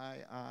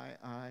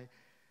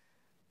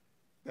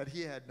 that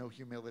he had no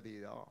humility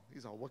at all.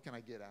 He's all, what can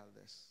I get out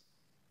of this?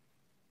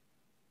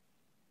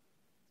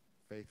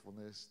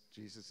 Faithfulness,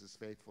 Jesus'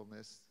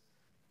 faithfulness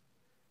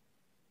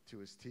to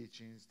his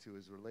teachings, to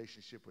his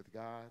relationship with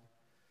God.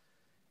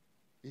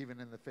 Even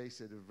in the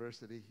face of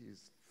adversity,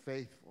 he's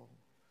faithful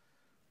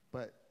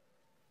But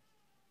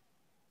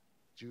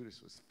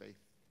Judas was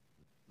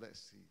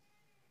faithless.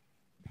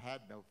 He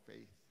had no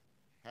faith,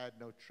 had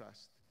no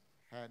trust,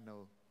 had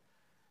no.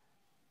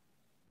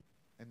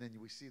 And then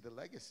we see the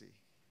legacy.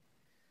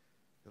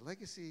 The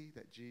legacy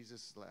that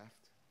Jesus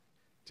left.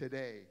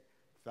 Today,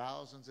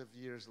 thousands of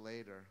years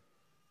later,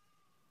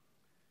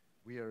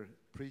 we are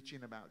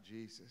preaching about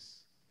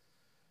Jesus.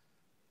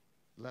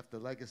 Left a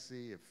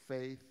legacy of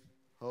faith,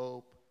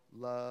 hope,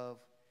 love,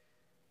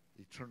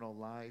 eternal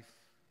life,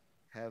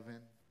 heaven.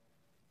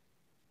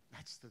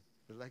 That's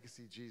the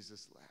legacy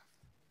Jesus left.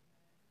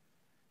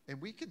 And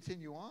we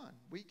continue on.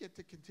 We get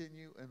to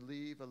continue and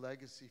leave a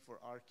legacy for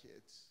our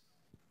kids,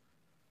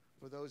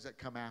 for those that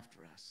come after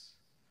us,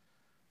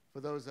 for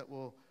those that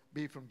will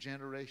be from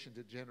generation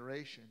to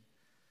generation.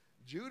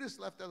 Judas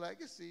left a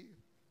legacy,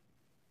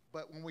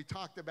 but when we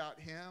talked about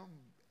him,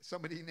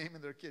 somebody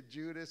naming their kid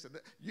Judas, and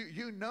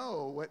you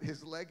know what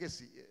his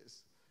legacy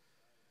is.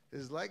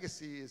 His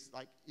legacy is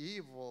like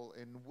evil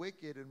and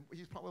wicked, and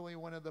he's probably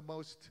one of the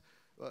most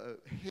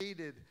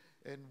hated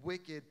and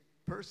wicked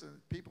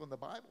people in the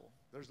Bible.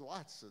 There's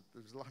lots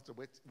of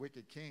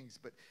wicked kings,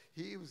 but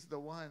he was the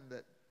one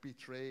that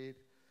betrayed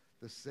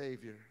the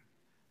Savior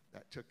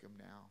that took him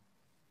now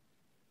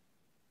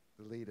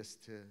to lead us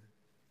to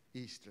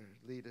Easter,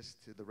 lead us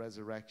to the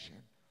resurrection.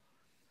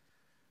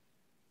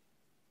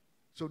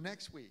 So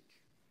next week,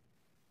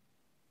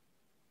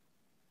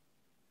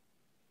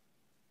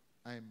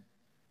 I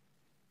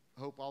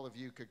hope all of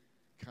you could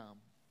come.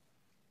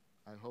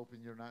 I'm hoping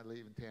you're not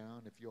leaving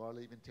town. If you are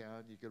leaving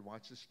town, you could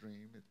watch the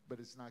stream, but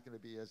it's not going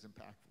to be as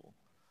impactful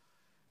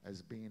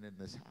as being in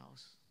this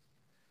house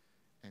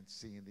and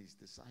seeing these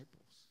disciples.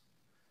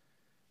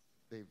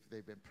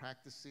 They've been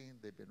practicing,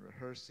 they've been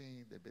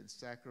rehearsing, they've been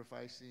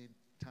sacrificing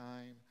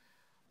time.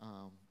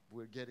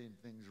 We're getting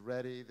things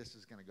ready. This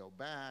is going to go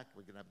back.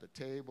 We're going to have the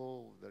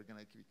table. They're going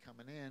to keep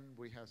coming in.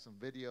 We have some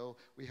video.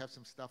 We have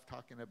some stuff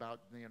talking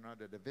about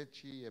Leonardo da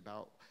Vinci,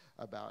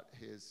 about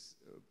his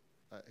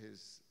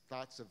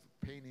thoughts of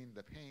painting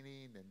the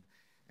painting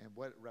and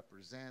what it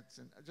represents,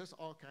 and just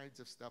all kinds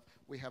of stuff.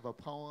 We have a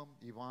poem.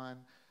 Yvonne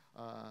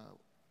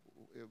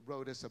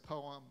wrote us a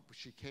poem.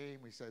 She came.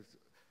 We said,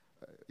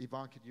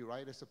 Yvonne, could you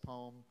write us a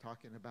poem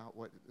talking about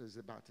what is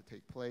about to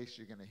take place?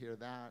 You're going to hear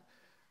that.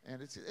 And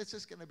it's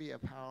just going to be a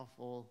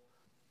powerful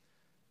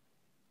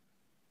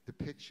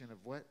depiction of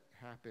what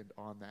happened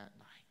on that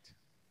night.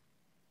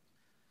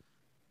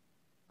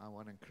 I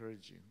want to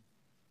encourage you.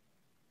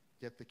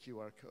 Get the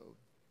QR code.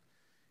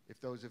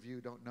 If those of you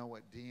don't know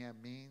what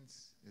DM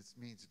means, it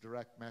means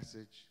direct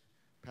message.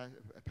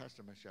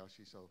 Pastor Michelle,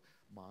 she's so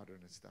modern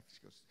and stuff.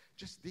 She goes,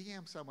 just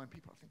DM someone.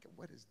 People are thinking,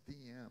 what is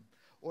DM?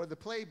 Or the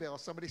playbill.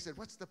 Somebody said,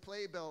 what's the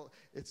playbill?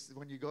 It's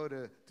when you go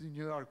to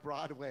New York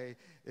Broadway.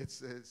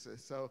 It's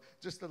so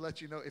just to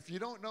let you know, if you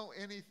don't know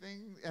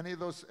anything, any of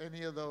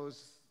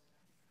those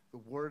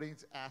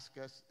wordings, ask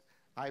us.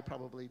 I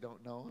probably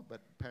don't know,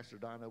 but Pastor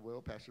Dawna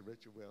will, Pastor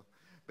Richard will.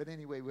 But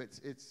anyway,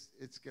 it's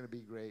going to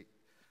be great.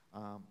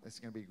 It's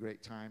going to be a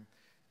great time.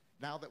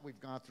 Now that we've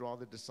gone through all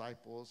the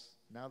disciples,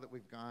 now that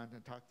we've gone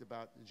and talked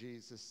about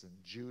Jesus and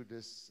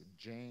Judas and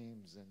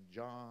James and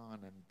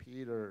John and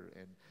Peter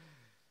and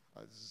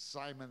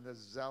Simon the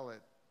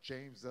Zealot,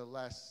 James the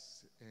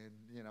Less,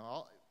 and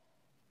all.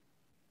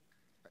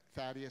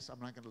 Thaddeus, I'm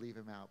not going to leave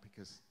him out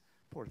because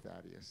poor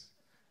Thaddeus.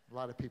 A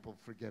lot of people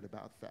forget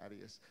about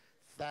Thaddeus.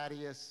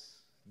 Thaddeus,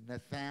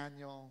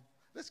 Nathaniel.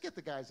 Let's get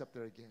the guys up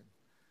there again.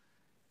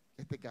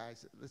 Get the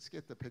guys. Let's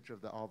get the picture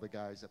of all the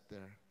guys up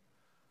there.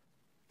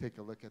 Take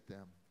a look at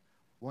them.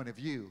 One of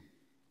you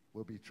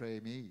will betray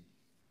me.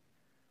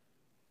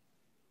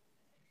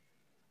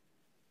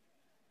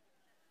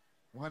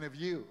 One of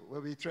you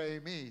will betray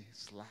me.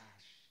 Slash.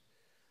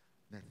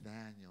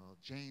 Nathaniel,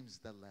 James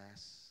the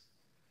Less,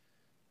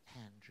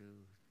 Andrew,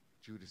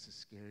 Judas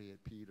Iscariot,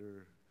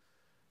 Peter,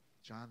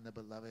 John the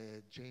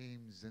Beloved,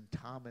 James and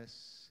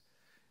Thomas.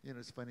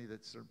 It's funny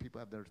that certain people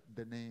have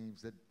the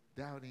names, that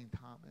Doubting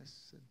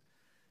Thomas, and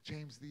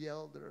James the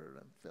Elder,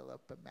 and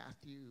Philip, and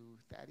Matthew,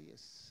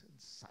 Thaddeus, and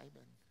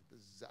Simon the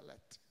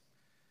Zealot.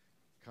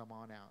 Come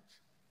on out.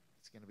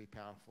 It's going to be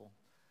powerful.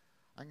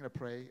 I'm going to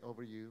pray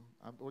over you.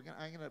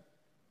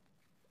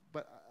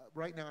 But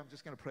right now I'm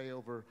just going to pray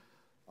over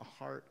a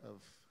heart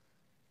of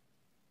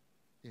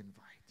invite.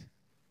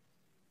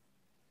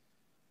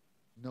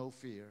 No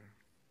fear.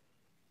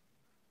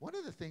 One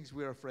of the things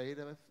we're afraid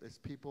of is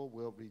people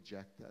will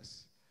reject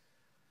us.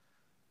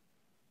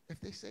 If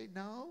they say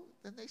no,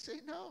 then they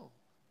say no.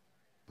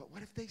 But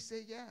what if they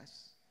say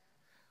yes?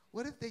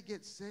 What if they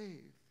get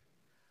saved?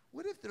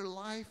 What if their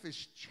life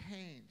is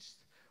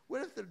changed?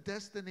 What if their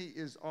destiny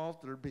is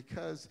altered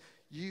because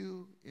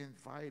you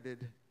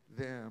invited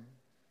them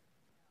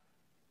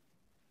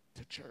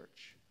to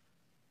church?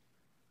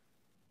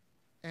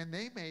 And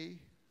they may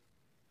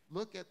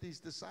look at these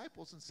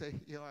disciples and say,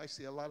 I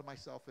see a lot of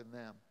myself in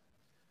them.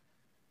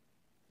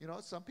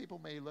 Some people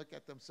may look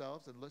at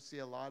themselves and see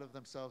a lot of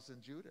themselves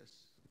in Judas.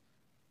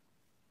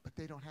 But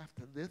they don't have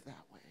to live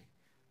that way.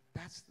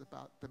 That's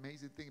about the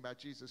amazing thing about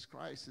Jesus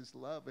Christ, his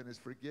love and his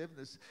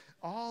forgiveness.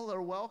 All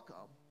are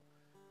welcome.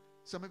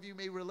 Some of you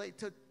may relate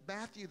to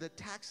Matthew, the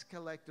tax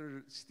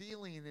collector,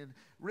 stealing and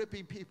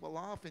ripping people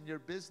off in your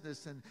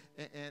business and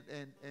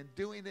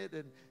doing it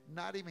and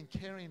not even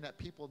caring that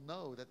people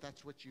know that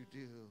that's what you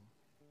do.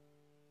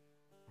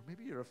 Or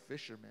maybe you're a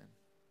fisherman.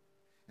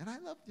 And I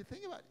love you.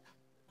 Think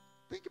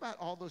about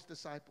all those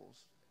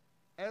disciples.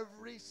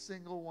 Every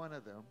single one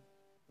of them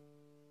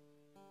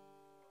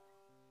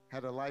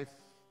had a life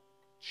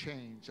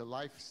change, a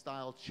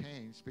lifestyle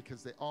change,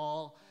 because they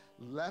all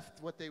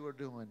left what they were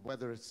doing,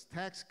 whether it's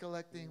tax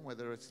collecting,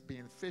 whether it's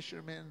being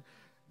fishermen.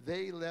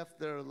 They left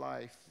their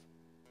life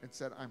and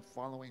said, I'm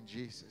following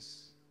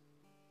Jesus.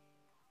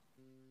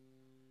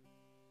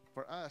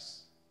 For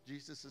us,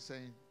 Jesus is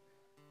saying,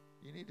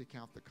 you need to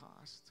count the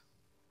cost.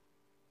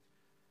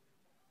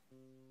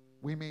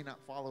 We may not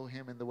follow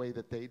him in the way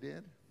that they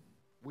did.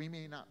 We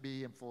may not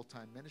be in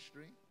full-time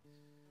ministry.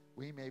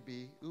 We may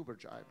be Uber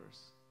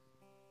drivers.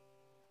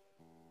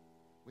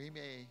 We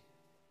may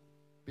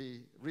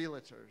be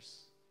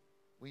realtors.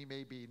 We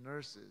may be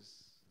nurses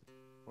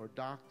or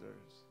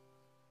doctors.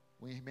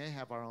 We may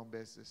have our own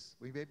business.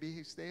 We may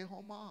be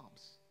stay-at-home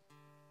moms,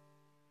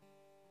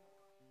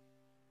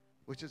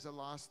 which is a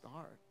lost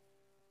art,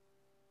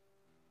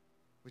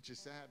 which is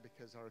sad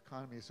because our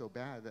economy is so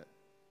bad that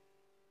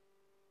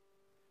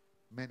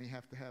many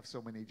have to have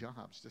so many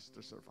jobs just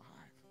to survive.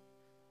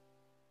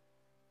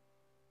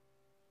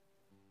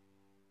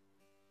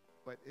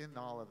 But in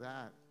all of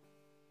that,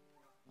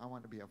 I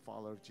want to be a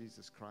follower of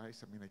Jesus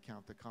Christ. I'm going to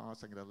count the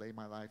cost. I'm going to lay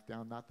my life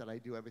down. Not that I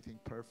do everything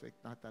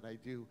perfect. Not that I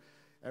do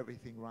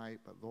everything right.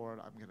 But Lord,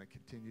 I'm going to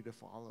continue to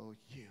follow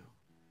you.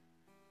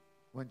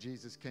 When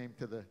Jesus came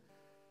to the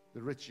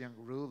rich young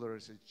ruler, he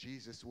said,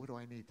 Jesus, what do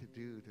I need to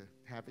do to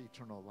have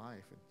eternal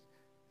life? And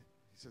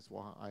he says,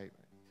 well, I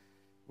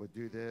would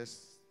do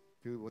this,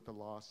 do what the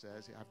law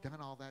says. I've done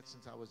all that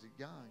since I was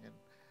young. And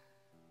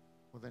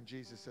well, then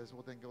Jesus says,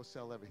 well, then go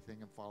sell everything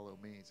and follow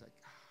me. He's like,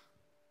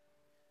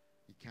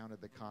 he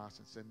counted the cost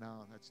and said,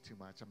 no, that's too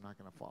much. I'm not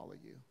going to follow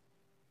you.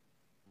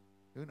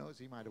 Who knows?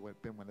 He might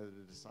have been one of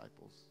the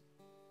disciples.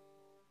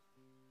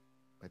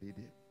 But he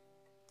did.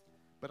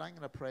 But I'm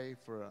going to pray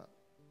for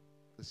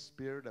the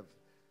spirit of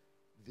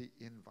the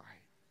invite.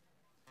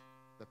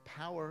 The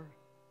power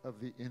of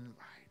the invite.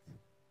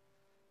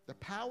 The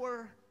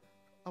power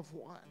of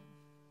one.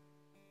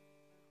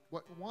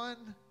 What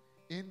one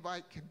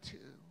invite can do.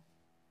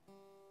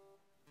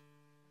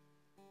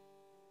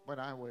 When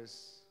I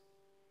was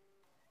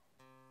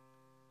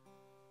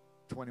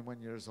 21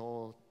 years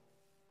old,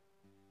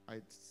 I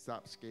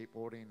stopped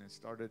skateboarding and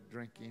started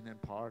drinking and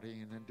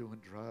partying and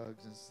doing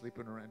drugs and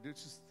sleeping around.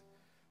 It's just,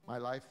 my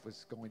life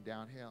was going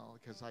downhill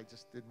because I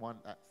just didn't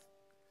want that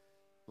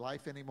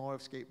life anymore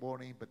of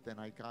skateboarding. But then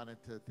I got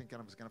into thinking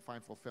I was going to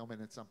find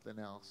fulfillment in something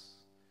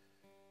else.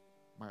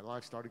 My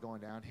life started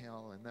going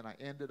downhill, and then I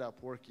ended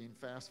up working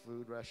fast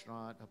food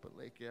restaurant up at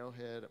Lake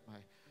Arrowhead.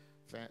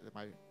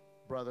 My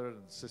brother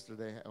and sister,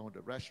 they owned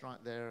a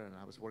restaurant there, and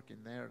I was working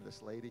there, and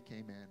this lady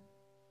came in.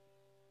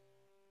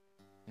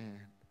 And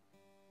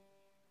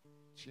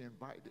she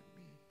invited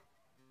me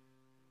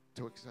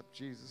to accept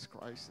Jesus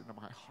Christ into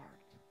my heart.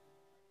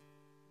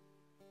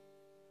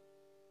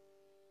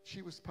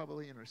 She was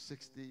probably in her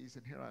 60s,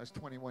 and here I was,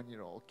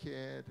 21-year-old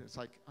kid. It's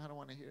like, I don't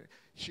want to hear.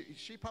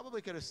 She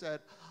probably could have said,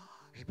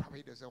 he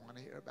probably doesn't want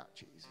to hear about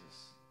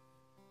Jesus.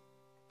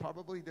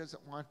 Probably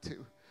doesn't want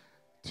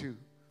to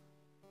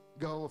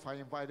go if I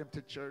invite him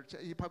to church.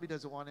 He probably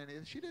doesn't want any.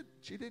 She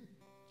didn't.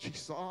 She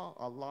saw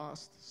a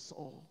lost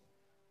soul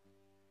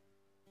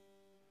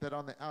that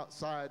on the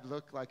outside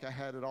looked like I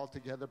had it all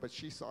together, but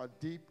she saw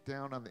deep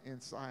down on the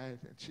inside,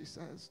 and she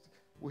says,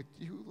 would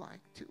you like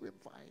to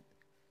invite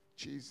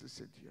Jesus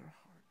into your heart?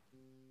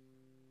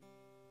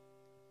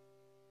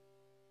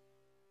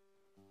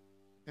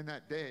 And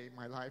that day,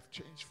 my life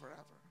changed forever.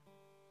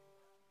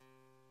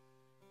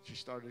 She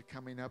started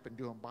coming up and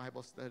doing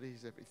Bible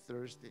studies every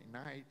Thursday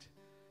night.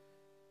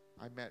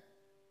 I met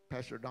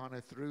Pastor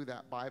Dawna through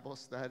that Bible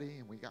study,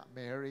 and we got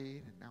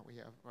married, and now we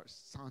have our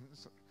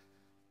sons.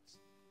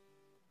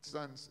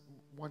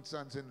 One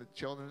son's in the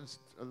children's,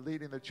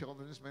 leading the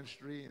children's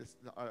ministry. It's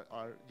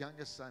our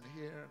youngest son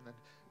here, and then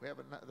we have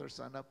another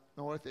son up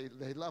north.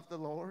 They love the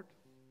Lord.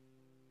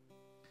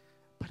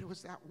 But it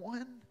was that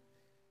one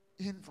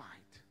invite.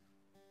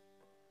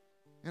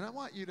 And I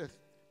want you to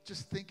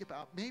just think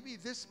about, maybe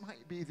this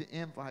might be the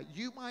invite.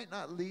 You might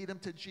not lead them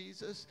to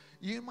Jesus.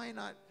 You might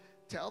not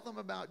tell them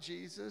about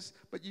Jesus,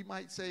 but you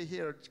might say,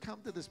 here,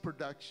 come to this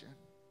production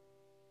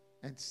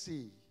and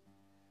see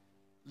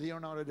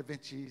Leonardo da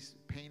Vinci's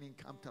painting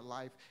come to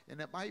life.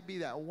 And it might be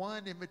that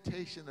one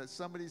invitation that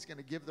somebody's going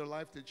to give their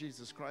life to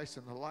Jesus Christ,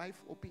 and the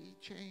life will be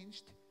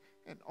changed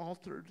and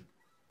altered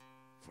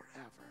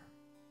forever.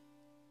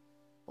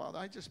 Father,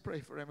 I just pray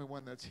for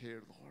everyone that's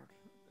here, Lord,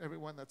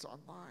 everyone that's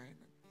online,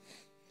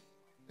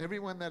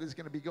 everyone that is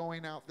going to be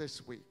going out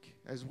this week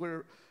as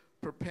we're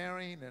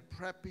preparing and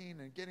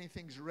prepping and getting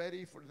things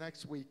ready for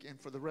next week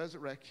and for the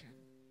resurrection.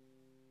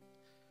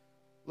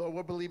 Lord,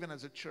 we're believing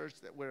as a church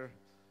that we're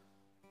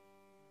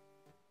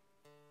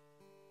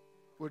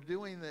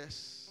doing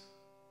this,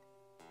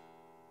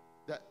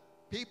 that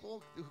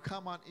people who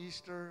come on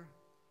Easter,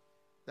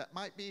 that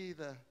might be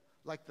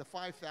like the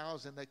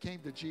 5,000 that came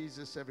to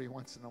Jesus every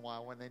once in a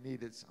while when they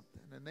needed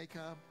something, and they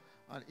come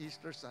on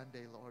Easter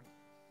Sunday, Lord,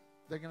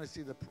 they're going to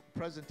see the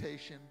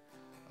presentation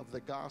of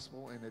the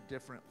gospel in a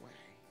different way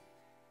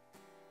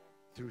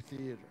through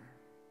theater.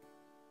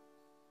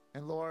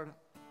 And Lord,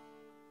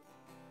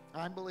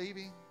 I'm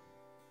believing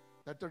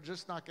that they're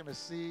just not going to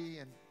see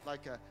in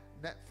like a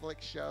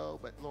Netflix show,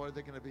 but Lord,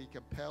 they're going to be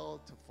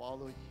compelled to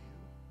follow you,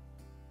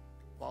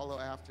 follow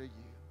after you.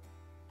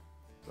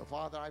 So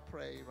Father, I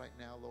pray right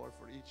now, Lord,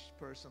 for each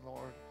person,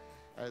 Lord,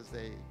 as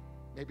they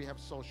maybe have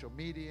social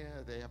media,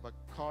 they have a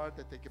card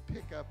that they can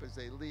pick up as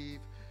they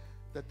leave,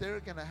 that they're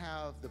going to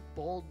have the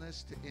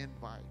boldness to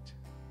invite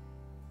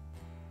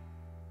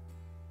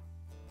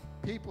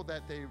people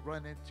that they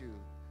run into.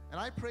 And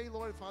I pray,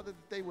 Lord, Father,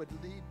 that they would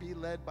be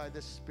led by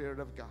the Spirit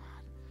of God,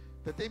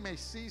 that they may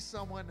see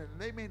someone and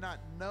they may not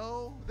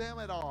know them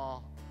at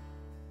all,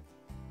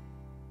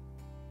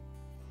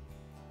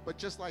 but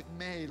just like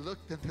May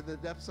looked into the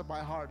depths of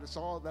my heart and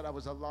saw that I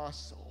was a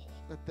lost soul,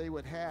 that they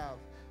would have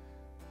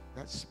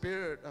that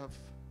spirit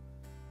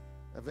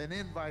of an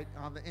invite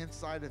on the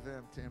inside of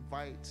them to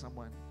invite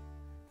someone.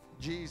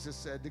 Jesus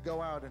said to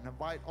go out and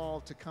invite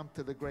all to come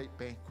to the great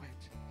banquet.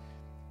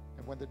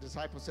 And when the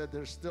disciples said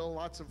there's still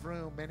lots of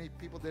room, many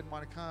people didn't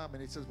want to come.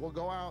 And he says, well,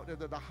 go out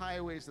into the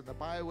highways and the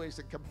byways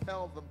and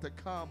compel them to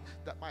come,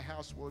 that my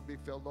house would be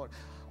filled, Lord.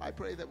 I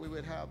pray that we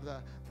would have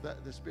the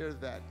spirit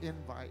of that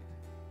invite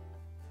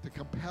to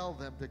compel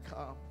them to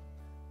come,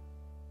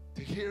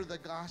 to hear the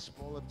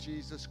gospel of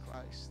Jesus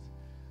Christ,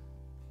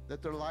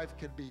 that their life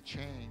can be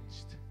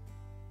changed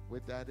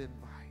with that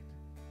invite.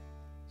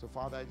 So,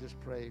 Father, I just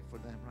pray for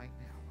them right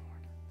now,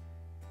 Lord.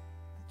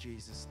 In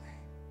Jesus'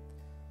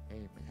 name,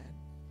 amen.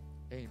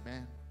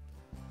 Amen.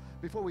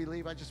 Before we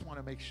leave, I just want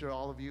to make sure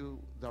all of you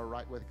that are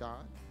right with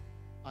God,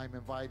 I'm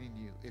inviting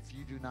you, if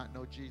you do not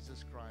know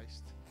Jesus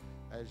Christ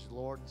as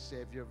Lord and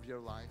Savior of your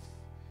life,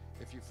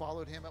 if you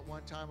followed him at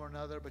one time or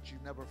another, but you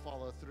never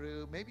followed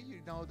through, maybe you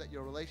know that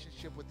your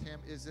relationship with him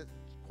isn't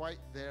quite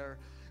there,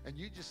 and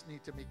you just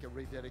need to make a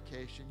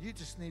rededication. You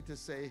just need to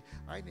say,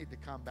 I need to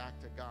come back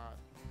to God.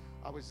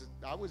 I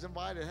was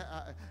invited.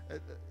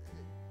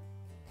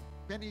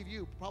 Many of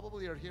you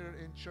probably are here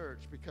in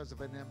church because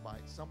of an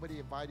invite. Somebody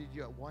invited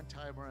you at one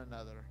time or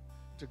another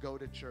to go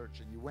to church,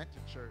 and you went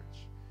to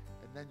church,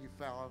 and then you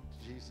found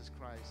Jesus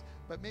Christ.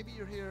 But maybe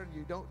you're here and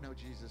you don't know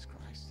Jesus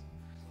Christ.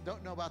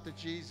 Don't know about the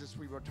Jesus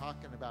we were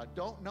talking about.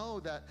 Don't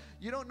know that,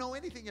 you don't know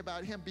anything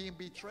about him being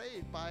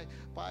betrayed by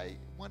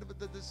one of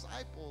the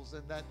disciples,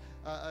 and that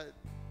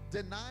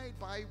denied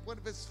by one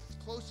of his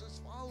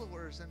closest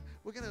followers. And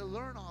we're going to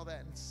learn all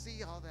that and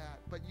see all that.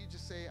 But you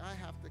just say, I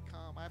have to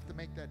come. I have to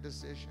make that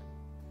decision.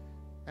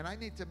 And I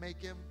need to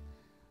make him.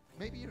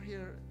 Maybe you're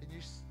here and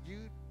you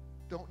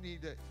don't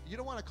need to, you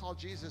don't want to call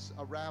Jesus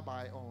a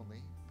rabbi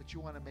only, but you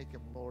want to make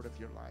him Lord of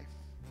your life.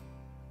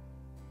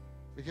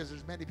 Because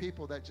there's many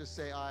people that just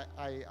say,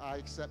 I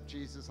accept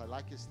Jesus, I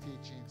like his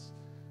teachings,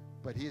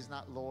 but he is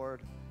not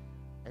Lord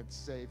and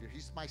Savior.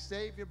 He's my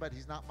Savior, but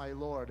he's not my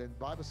Lord. And the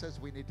Bible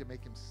says we need to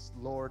make him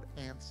Lord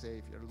and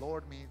Savior.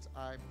 Lord means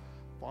I'm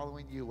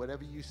following you,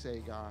 whatever you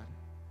say, God.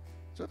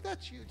 So if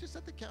that's you, just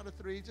at the count of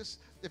three,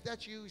 if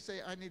that's you, say,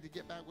 I need to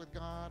get back with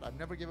God. I've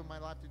never given my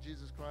life to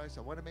Jesus Christ.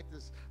 I want to make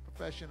this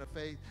profession of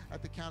faith.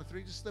 At the count of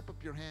three, just slip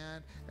up your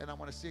hand, and I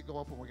want to see it go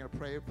up, and we're going to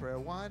pray a prayer.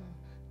 1,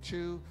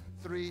 2,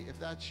 3. If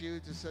that's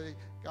you, just say,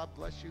 God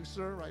bless you,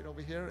 sir, right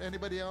over here.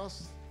 Anybody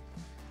else?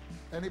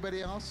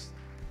 Anybody else?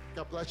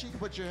 God bless you. You can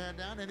put your hand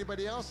down.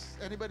 Anybody else?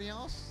 Anybody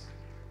else?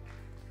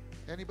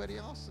 Anybody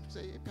else?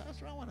 Say, hey,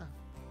 Pastor, I want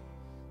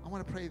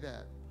to pray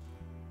that.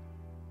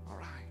 All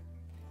right.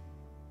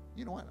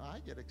 You know what? I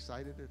get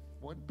excited if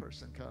one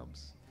person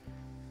comes.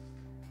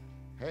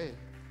 Hey,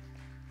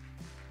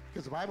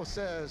 because the Bible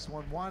says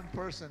when one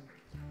person,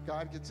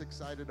 God gets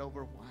excited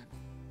over one,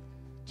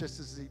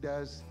 just as he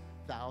does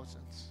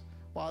thousands.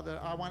 Father,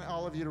 I want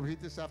all of you to read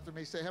this after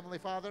me. Say, Heavenly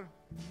Father,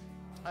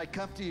 I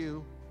come to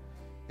you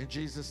in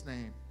Jesus'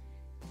 name.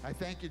 I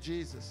thank you,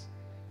 Jesus,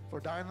 for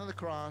dying on the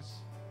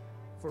cross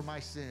for my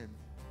sin.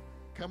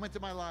 Come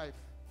into my life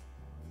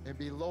and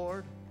be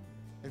Lord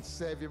and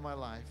Savior of my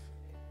life.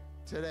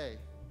 Today,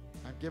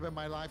 I'm giving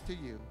my life to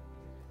you.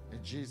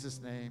 In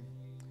Jesus' name,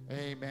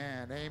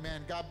 amen.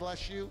 Amen. God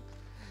bless you.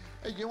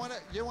 Hey, do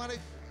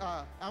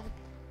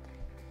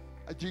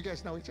you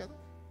guys know each other?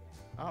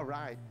 All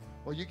right.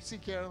 Well, you can see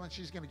Carolyn.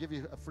 She's going to give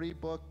you a free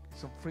book,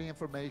 some free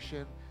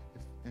information,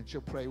 and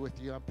she'll pray with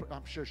you.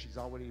 I'm sure she's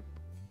already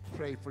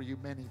prayed for you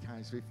many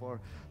times before.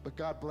 But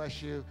God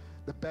bless you.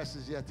 The best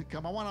is yet to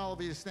come. I want all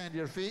of you to stand to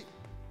your feet.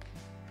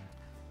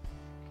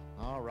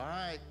 All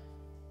right.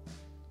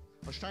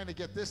 I was trying to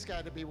get this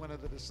guy to be one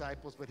of the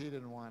disciples, but he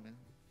didn't want it.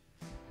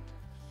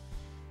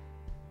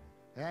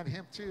 And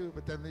him too,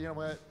 but then you know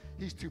what?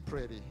 He's too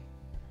pretty.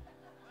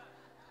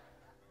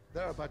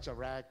 They're a bunch of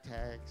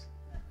ragtags.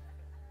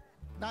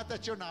 Not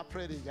that you're not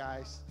pretty,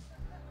 guys.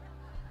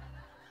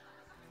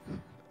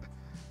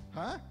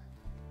 Huh?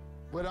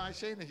 What am I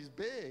saying? That he's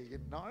big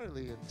and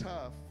gnarly and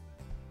tough.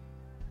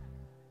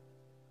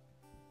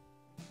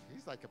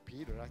 He's like a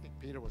Peter. I think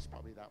Peter was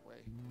probably that way.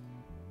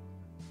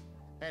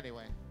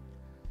 Anyway,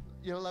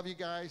 love you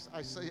guys.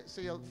 I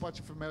see a bunch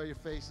of familiar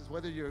faces.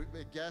 Whether you're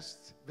a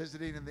guest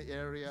visiting in the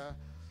area,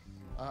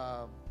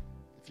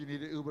 if you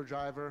need an Uber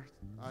driver,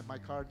 my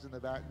card's in the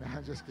back. No,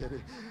 I'm just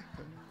kidding.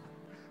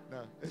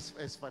 No,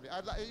 it's funny.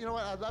 You know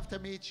what? I'd love to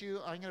meet you.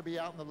 I'm going to be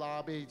out in the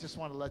lobby. Just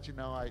want to let you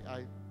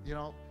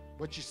know,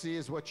 what you see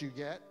is what you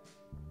get.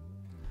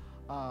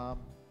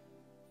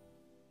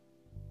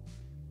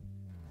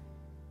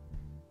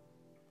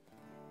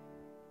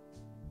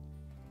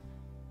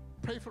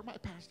 Pray for my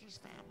pastor's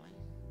family,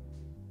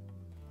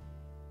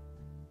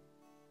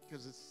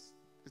 because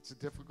it's a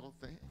difficult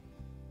thing.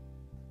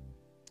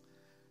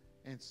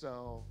 And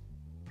so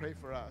pray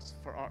for us,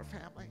 for our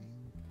family.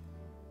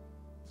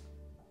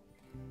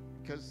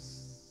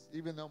 Because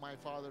even though my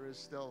father is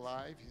still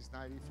alive, he's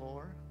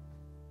 94.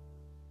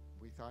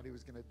 We thought he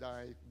was going to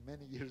die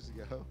many years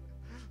ago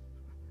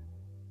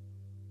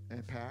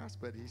and pass,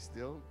 but he's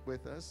still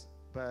with us.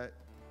 But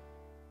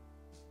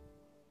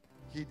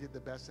he did the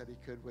best that he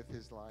could with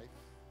his life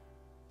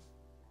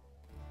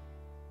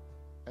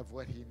of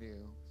what he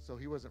knew. So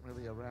he wasn't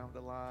really around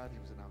a lot. He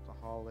was an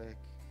alcoholic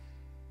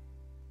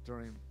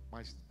during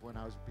when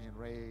I was being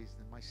raised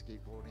and my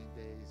skateboarding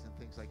days and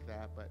things like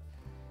that. But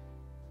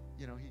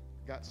he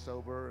got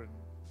sober and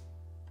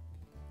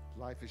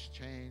life has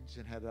changed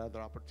and had other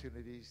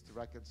opportunities to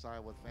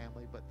reconcile with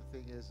family. But the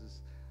thing is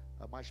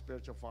my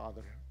spiritual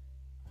father,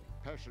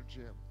 Pastor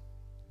Jim,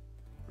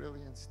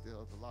 really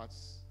instilled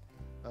lots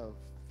of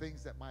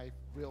things that my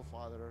real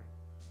father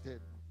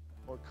did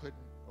or couldn't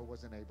or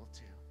wasn't able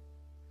to.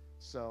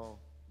 So,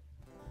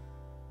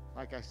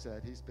 like I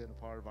said, he's been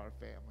a part of our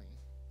family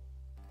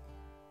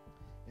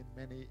in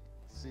many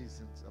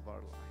seasons of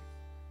our life.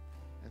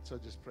 And so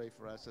just pray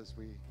for us as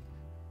we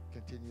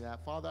continue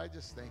that. Father, I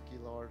just thank you,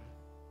 Lord,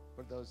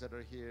 for those that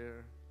are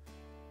here.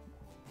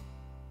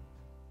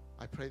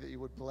 I pray that you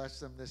would bless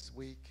them this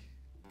week.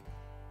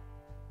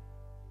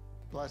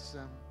 Bless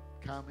them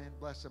coming,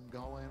 bless them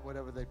going.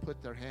 Whatever they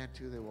put their hand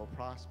to, they will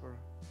prosper.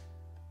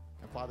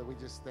 And Father, we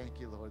just thank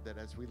you, Lord, that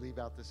as we leave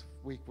out this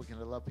week, we're going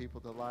to love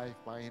people to life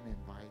by an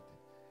invite.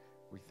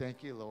 We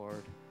thank you,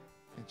 Lord,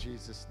 in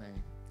Jesus'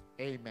 name.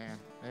 Amen.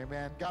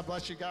 Amen. God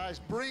bless you guys.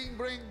 Bring.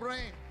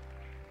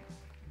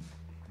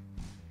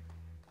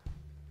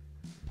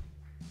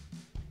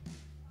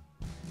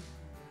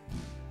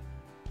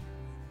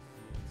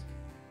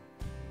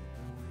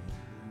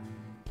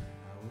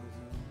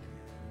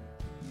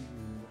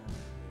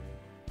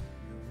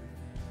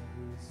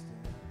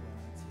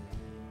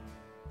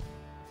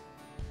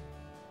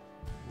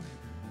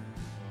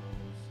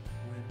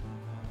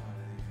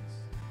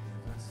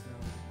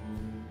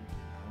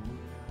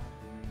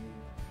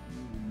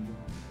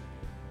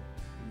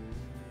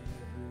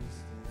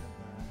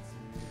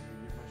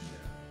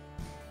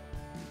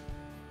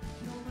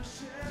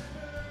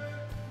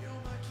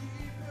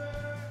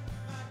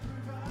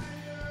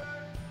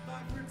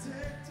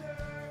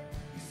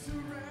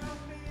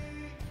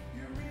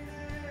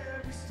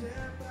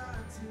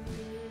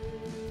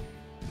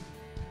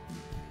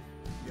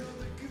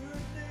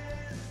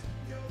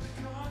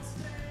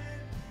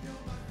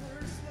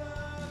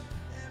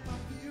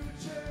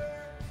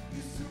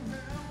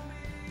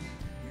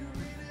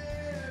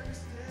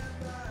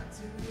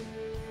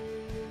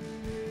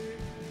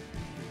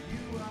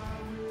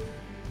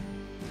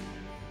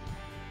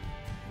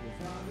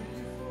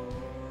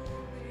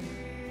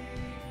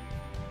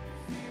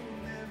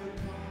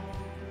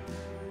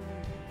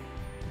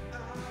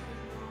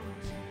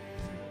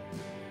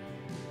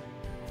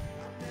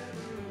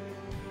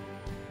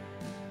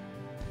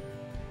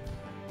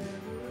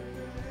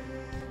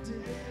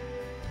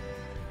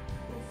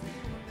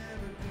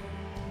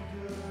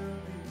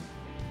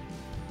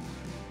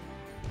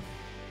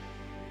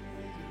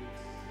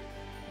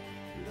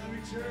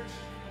 Church,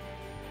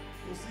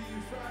 we'll see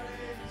you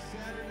Friday,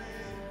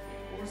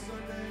 Saturday, or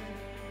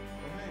Sunday.